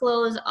we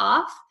close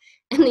off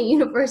and the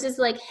universe is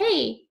like,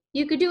 hey,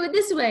 you could do it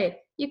this way.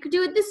 You could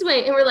do it this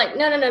way. And we're like,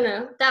 no,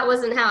 that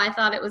wasn't how I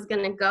thought it was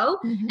going to go.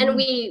 Mm-hmm. And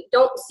we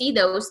don't see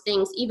those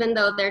things, even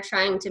though they're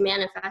trying to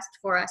manifest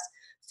for us.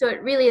 So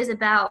it really is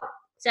about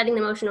setting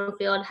the emotional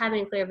field,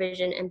 having a clear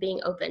vision, and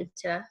being open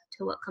to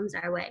what comes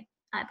our way,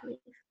 I believe.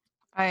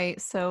 I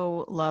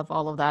so love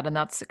all of that. And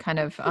that's kind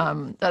of,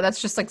 that's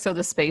just like, so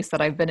the space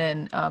that I've been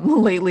in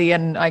lately,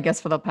 and I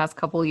guess for the past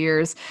couple of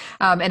years.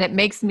 And it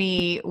makes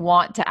me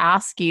want to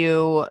ask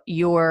you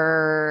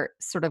your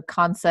sort of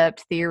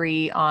concept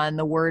theory on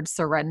the word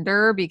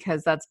surrender,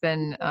 because that's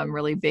been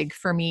really big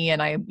for me. And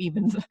I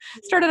even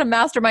started a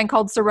mastermind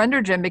called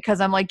Surrender Gym,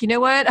 because I'm like, you know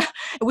what,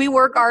 we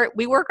work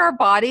our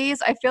bodies.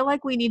 I feel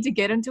like we need to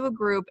get into a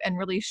group and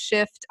really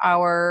shift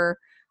our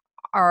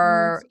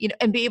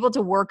and be able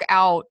to work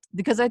out,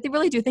 because I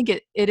really do think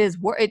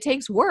it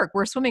takes work.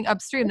 We're swimming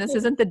upstream. This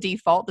isn't the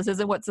default. This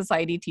isn't what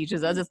society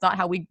teaches us. It's not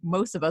how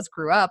most of us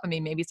grew up. I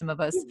mean, maybe some of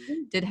us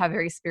did have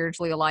very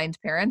spiritually aligned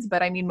parents,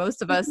 but I mean,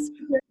 most of us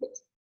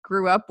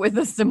grew up with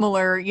a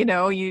similar,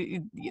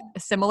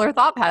 similar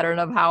thought pattern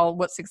of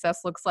what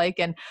success looks like.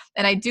 And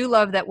I do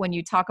love that when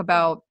you talk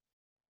about,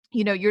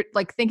 you're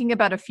like thinking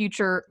about a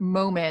future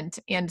moment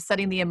and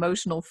setting the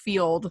emotional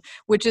field,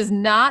 which is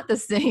not the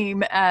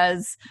same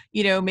as,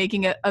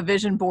 making a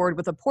vision board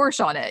with a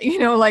Porsche on it,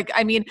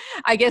 I mean,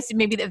 I guess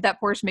maybe if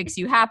that Porsche makes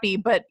you happy,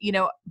 but,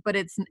 but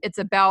it's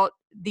about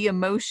the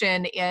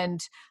emotion and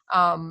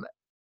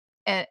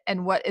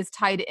what is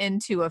tied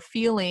into a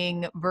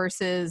feeling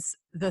versus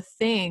the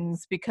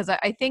things, because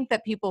I think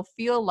that people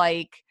feel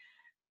like,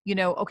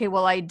 okay,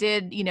 well, I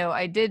did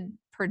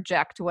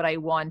project what I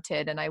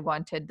wanted, and I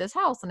wanted this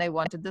house and I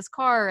wanted this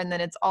car. And then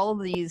it's all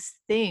of these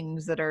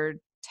things that are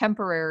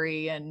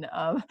temporary and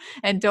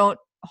don't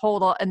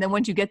hold on. And then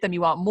once you get them,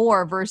 you want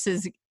more,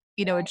 versus,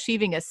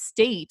 achieving a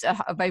state,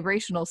 a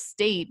vibrational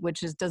state,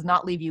 which does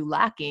not leave you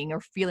lacking or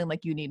feeling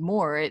like you need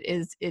more. It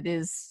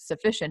is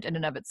sufficient in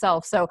and of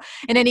itself. So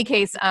in any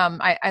case,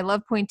 I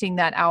love pointing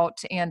that out.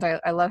 And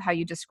I love how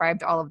you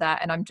described all of that.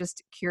 And I'm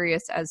just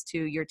curious as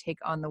to your take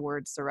on the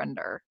word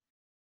surrender.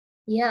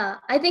 Yeah,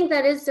 I think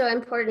that is so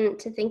important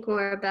to think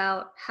more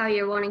about how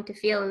you're wanting to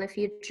feel in the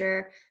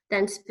future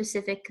than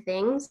specific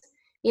things.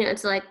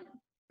 It's like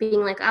being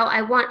like, oh,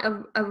 I want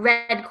a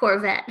red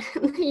Corvette.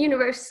 The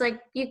universe is like,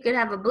 you could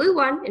have a blue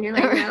one. And you're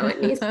like, no,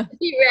 it needs to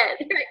be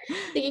red. Right?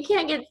 So you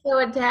can't get so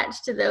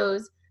attached to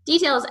those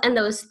details and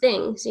those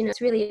things.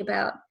 It's really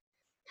about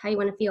how you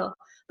want to feel.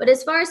 But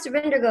as far as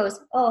surrender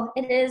goes, oh,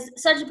 it is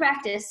such a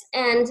practice,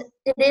 and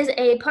it is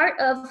a part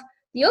of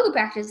the yoga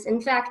practice. In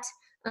fact,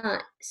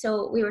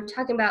 so we were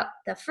talking about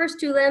the first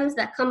two limbs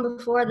that come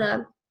before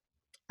the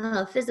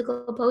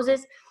physical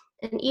poses,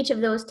 and each of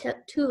those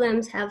two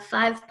limbs have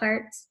 5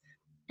 parts,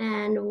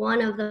 and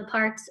one of the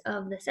parts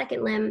of the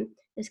second limb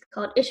is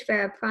called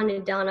Ishvara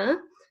Pranidhana,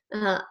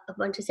 a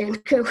bunch of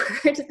Sanskrit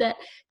words that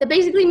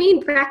basically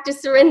mean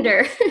practice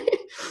surrender.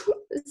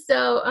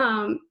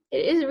 So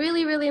it is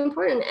really, really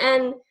important,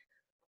 and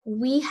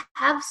we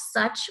have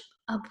such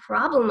a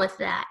problem with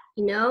that.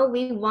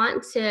 We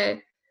want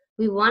to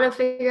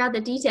figure out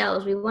the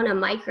details. We want to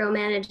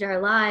micromanage our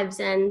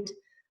lives, and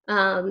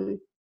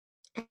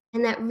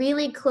that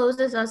really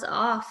closes us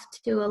off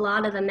to a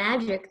lot of the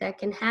magic that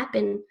can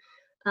happen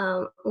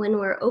when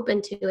we're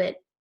open to it.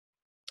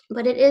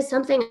 But it is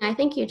something I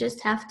think you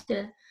just have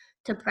to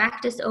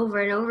practice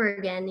over and over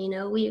again.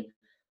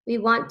 We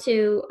want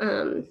to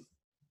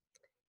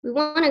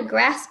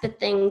grasp at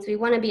things. We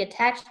want to be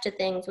attached to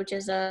things, which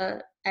is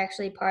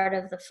actually part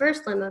of the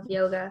first limb of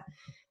yoga.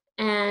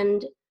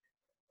 And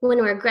when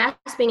we're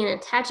grasping and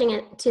attaching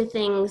it to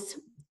things,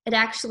 it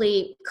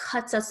actually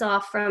cuts us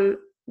off from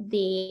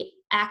the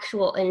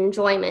actual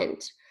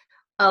enjoyment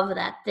of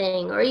that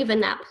thing or even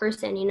that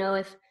person.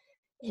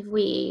 If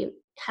we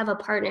have a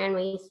partner and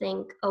we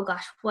think, oh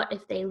gosh, what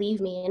if they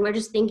leave me? And we're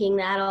just thinking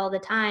that all the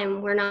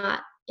time. We're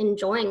not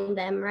enjoying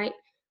them, right?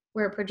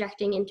 We're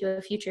projecting into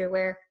a future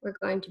where we're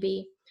going to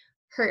be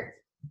hurt.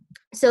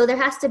 So there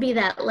has to be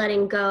that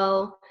letting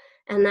go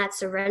and that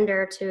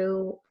surrender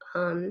to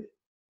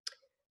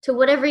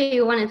whatever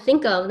you want to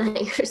think of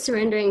that you're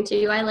surrendering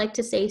to. I like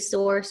to say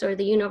source or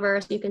the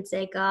universe. You can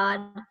say God.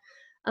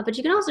 But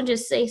you can also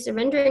just say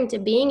surrendering to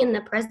being in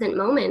the present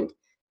moment.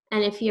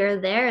 And if you're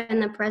there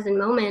in the present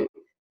moment,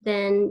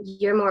 then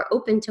you're more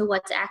open to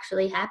what's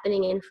actually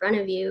happening in front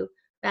of you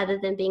rather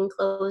than being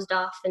closed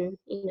off and,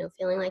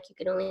 feeling like you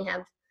could only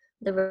have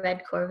the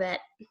red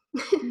Corvette.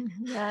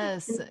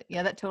 Yes.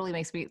 Yeah, that totally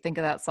makes me think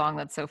of that song.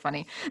 That's so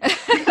funny.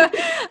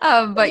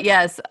 But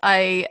yes,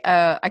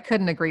 I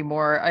couldn't agree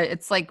more.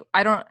 It's like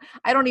I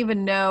don't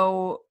even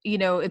know,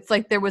 it's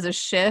like there was a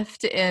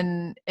shift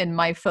in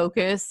my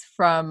focus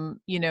from,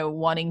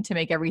 wanting to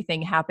make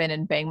everything happen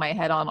and bang my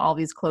head on all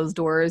these closed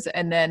doors.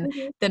 And then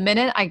the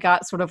minute I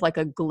got sort of like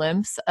a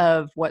glimpse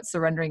of what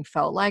surrendering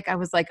felt like, I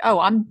was like, oh,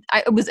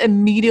 I was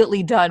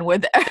immediately done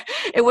with it.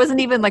 It wasn't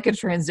even like a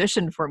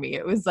transition for me.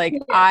 It was like,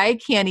 I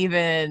can't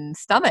even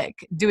stomach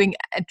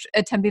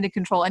attempting to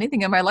control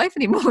anything in my life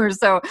anymore.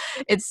 So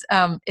it's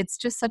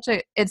just such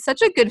a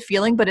good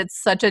feeling, but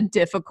it's such a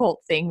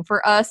difficult thing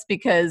for us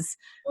because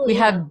we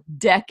have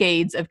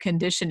decades of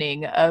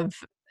conditioning of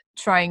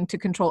trying to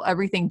control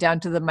everything down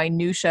to the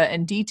minutia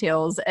and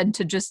details, and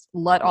to just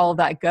let all of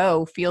that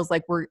go feels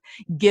like we're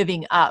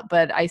giving up,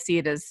 but I see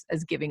it as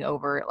giving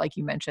over, like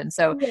you mentioned.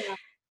 So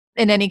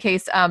in any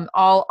case,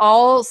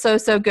 all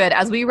so good.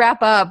 As we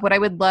wrap up, what I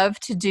would love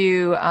to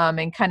do,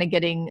 and kind of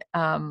getting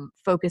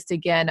focused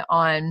again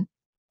on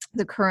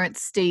the current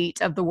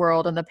state of the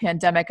world and the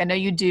pandemic. I know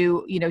you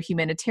do,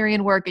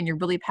 humanitarian work and you're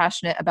really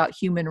passionate about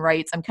human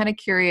rights. I'm kind of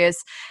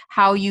curious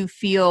how you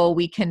feel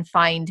we can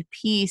find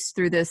peace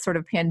through this sort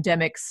of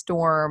pandemic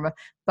storm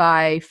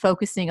by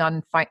focusing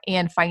on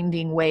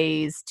finding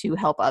ways to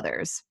help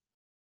others.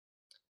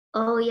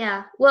 Oh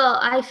yeah. Well,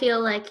 I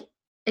feel like,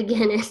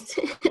 again,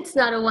 it's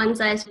not a one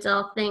size fits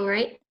all thing,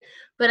 right?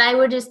 But I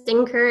would just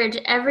encourage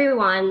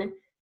everyone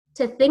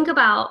to think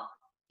about,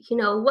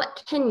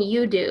 what can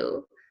you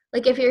do?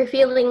 Like if you're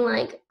feeling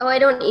like, oh, I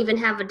don't even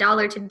have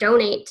 $1 to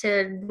donate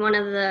to one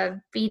of the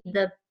Feed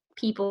the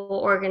People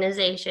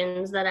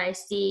organizations that I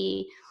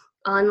see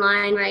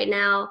online right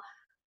now,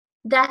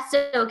 that's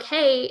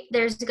okay.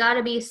 There's got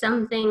to be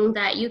something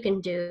that you can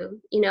do.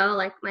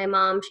 Like my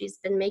mom, she's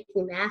been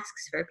making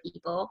masks for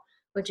people,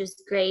 which is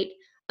great.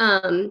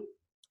 But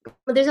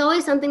there's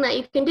always something that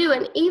you can do.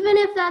 And even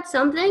if that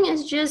something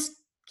is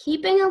just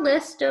keeping a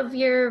list of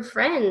your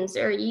friends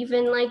or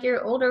even like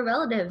your older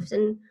relatives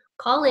and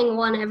calling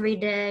one every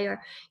day,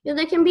 or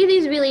there can be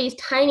these really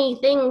tiny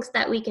things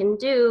that we can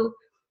do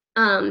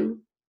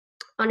on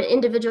an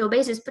individual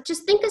basis, but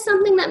just think of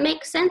something that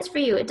makes sense for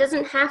you. It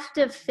doesn't have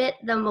to fit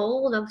the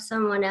mold of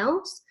someone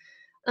else,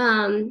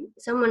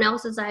 someone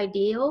else's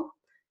ideal,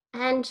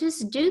 and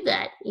just do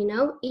that.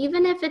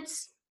 Even if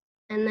it's,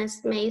 and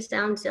this may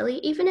sound silly,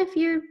 even if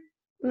you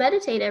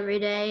meditate every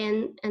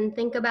day and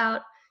think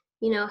about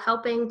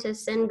helping to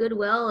send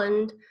goodwill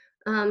and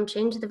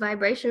change the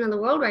vibration of the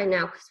world right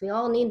now, because we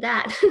all need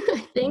that.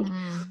 I think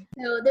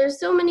so. There's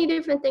so many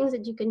different things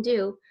that you can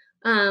do.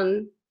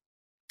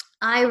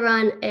 I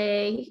run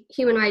a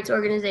human rights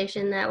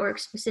organization that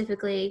works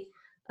specifically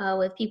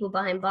with people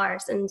behind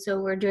bars, and so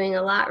we're doing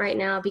a lot right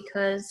now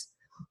because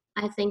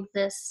I think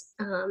this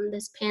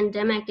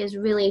pandemic is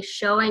really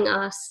showing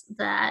us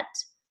that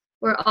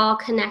we're all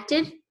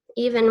connected.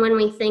 Even when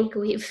we think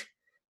we've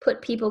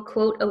put people,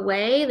 quote,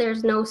 away,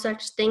 there's no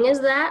such thing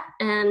as that.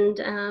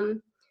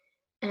 And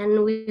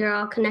and we are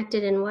all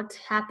connected, and what's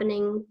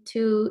happening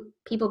to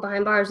people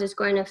behind bars is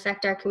going to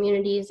affect our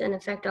communities and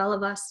affect all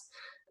of us.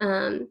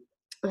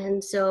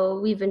 And so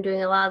we've been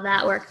doing a lot of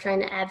that work,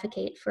 trying to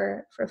advocate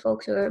for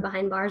folks who are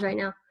behind bars right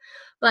now.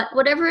 But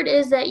whatever it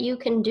is that you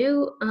can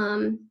do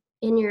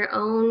in your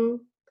own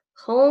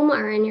home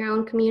or in your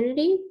own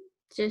community,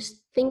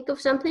 just think of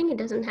something. It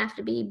doesn't have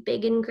to be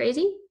big and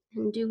crazy,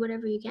 and do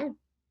whatever you can.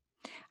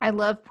 I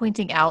love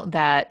pointing out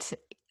that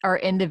our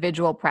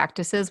individual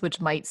practices, which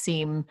might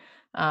seem,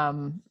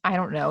 I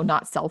don't know,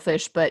 not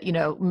selfish, but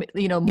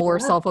more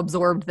Yeah.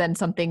 self-absorbed than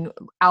something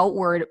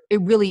outward.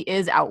 It really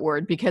is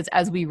outward, because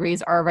as we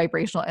raise our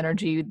vibrational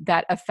energy,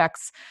 that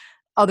affects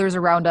others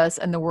around us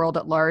and the world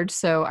at large.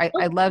 So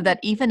I love that,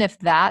 even if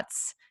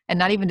that's, and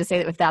not even to say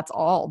that if that's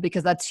all,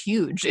 because that's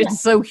huge. Yeah. It's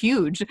so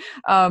huge.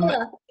 Um,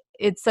 Yeah.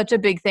 it's such a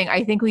big thing.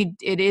 I think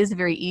it is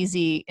very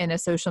easy in a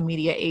social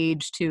media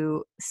age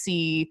to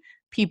see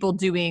people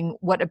doing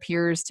what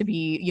appears to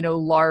be,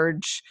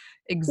 large,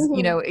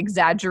 Mhm.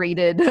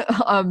 exaggerated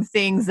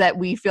things that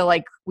we feel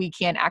like we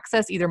can't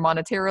access, either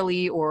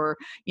monetarily or,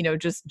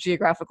 just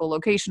geographical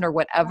location or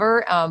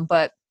whatever.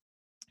 But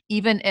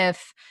even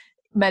if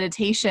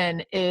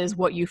meditation is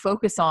what you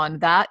focus on,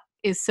 that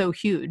is so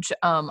huge.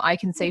 I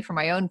can say for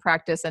my own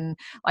practice, and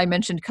I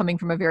mentioned coming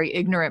from a very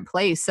ignorant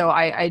place. So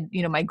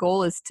my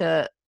goal is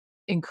to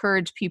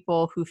encourage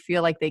people who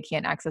feel like they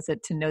can't access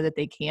it to know that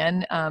they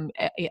can.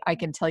 I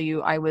can tell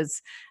you, I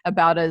was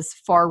about as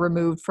far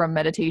removed from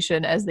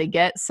meditation as they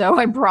get. So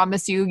I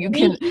promise you, you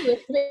can.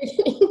 Me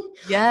too.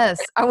 Yes.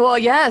 Well,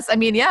 yes. I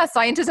mean, yeah,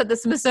 scientist at the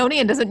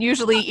Smithsonian doesn't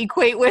usually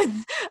equate with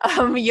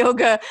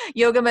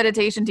yoga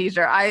meditation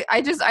teacher.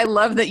 I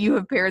love that you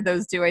have paired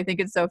those two. I think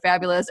it's so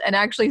fabulous. And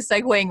actually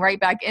segueing right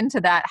back into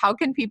that, how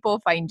can people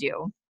find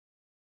you?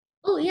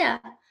 Oh yeah.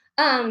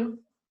 Um,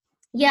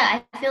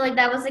 yeah, I feel like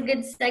that was a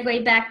good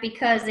segue back,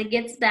 because it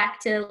gets back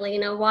to,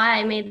 why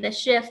I made the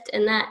shift,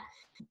 and that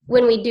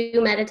when we do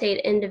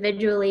meditate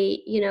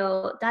individually,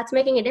 that's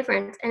making a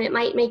difference. And it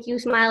might make you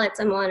smile at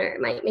someone, or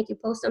it might make you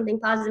post something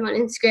positive on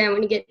Instagram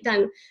when you get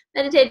done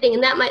meditating,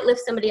 and that might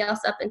lift somebody else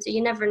up. And so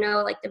you never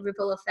know, like, the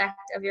ripple effect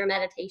of your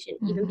meditation,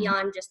 even Mhm.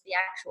 beyond just the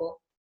actual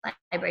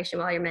vibration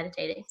while you're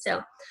meditating.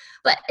 So,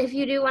 but if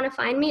you do want to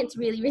find me, it's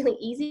really, really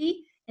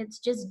easy. It's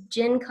just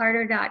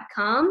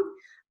jincarter.com.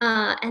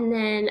 And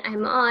then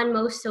I'm on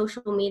most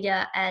social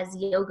media as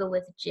Yoga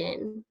with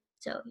Jin.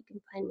 So you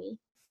can find me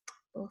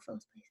both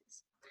those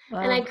places.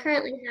 And I Love.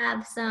 currently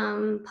have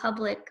some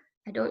public,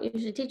 I don't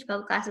usually teach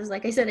public classes.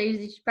 Like I said, I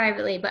usually teach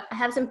privately, but I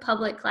have some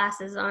public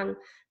classes on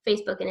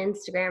Facebook and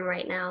Instagram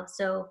right now.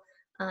 So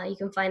you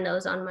can find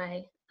those on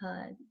my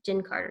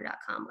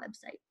jincarter.com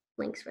website,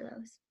 links for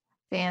those.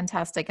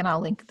 Fantastic. And I'll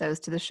link those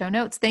to the show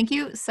notes. Thank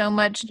you so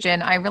much,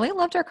 Jen. I really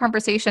loved our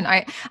conversation.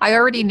 I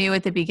already knew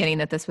at the beginning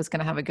that this was going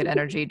to have a good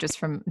energy just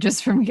from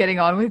getting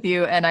on with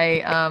you. And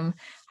I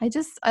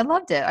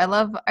loved it. I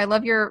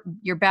love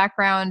your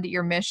background,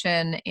 your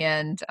mission,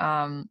 and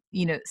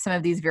some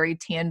of these very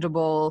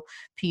tangible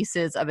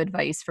pieces of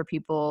advice for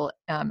people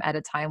at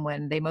a time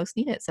when they most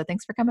need it. So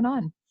thanks for coming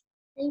on.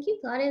 Thank you,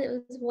 Claudia.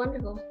 It was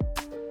wonderful.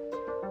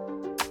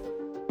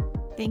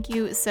 Thank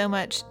you so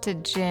much to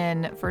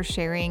Jen for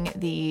sharing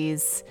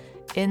these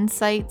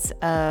insights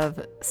of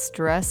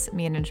stress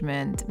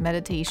management,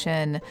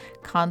 meditation,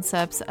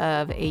 concepts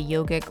of a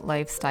yogic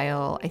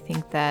lifestyle. I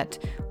think that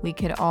we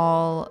could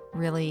all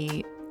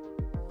really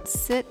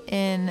sit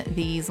in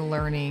these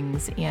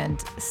learnings and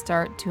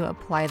start to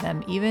apply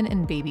them, even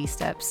in baby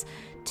steps,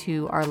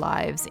 to our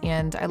lives.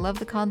 And I love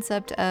the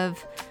concept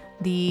of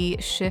the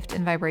shift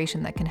in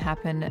vibration that can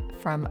happen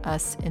from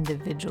us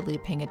individually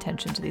paying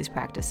attention to these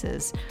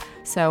practices.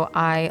 So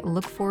I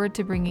look forward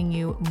to bringing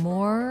you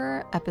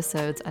more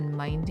episodes on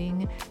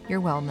minding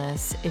your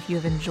wellness. If you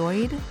have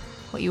enjoyed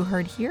what you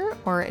heard here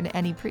or in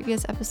any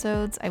previous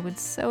episodes, I would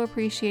so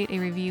appreciate a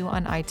review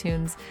on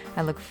iTunes.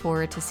 I look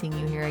forward to seeing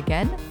you here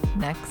again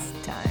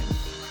next time.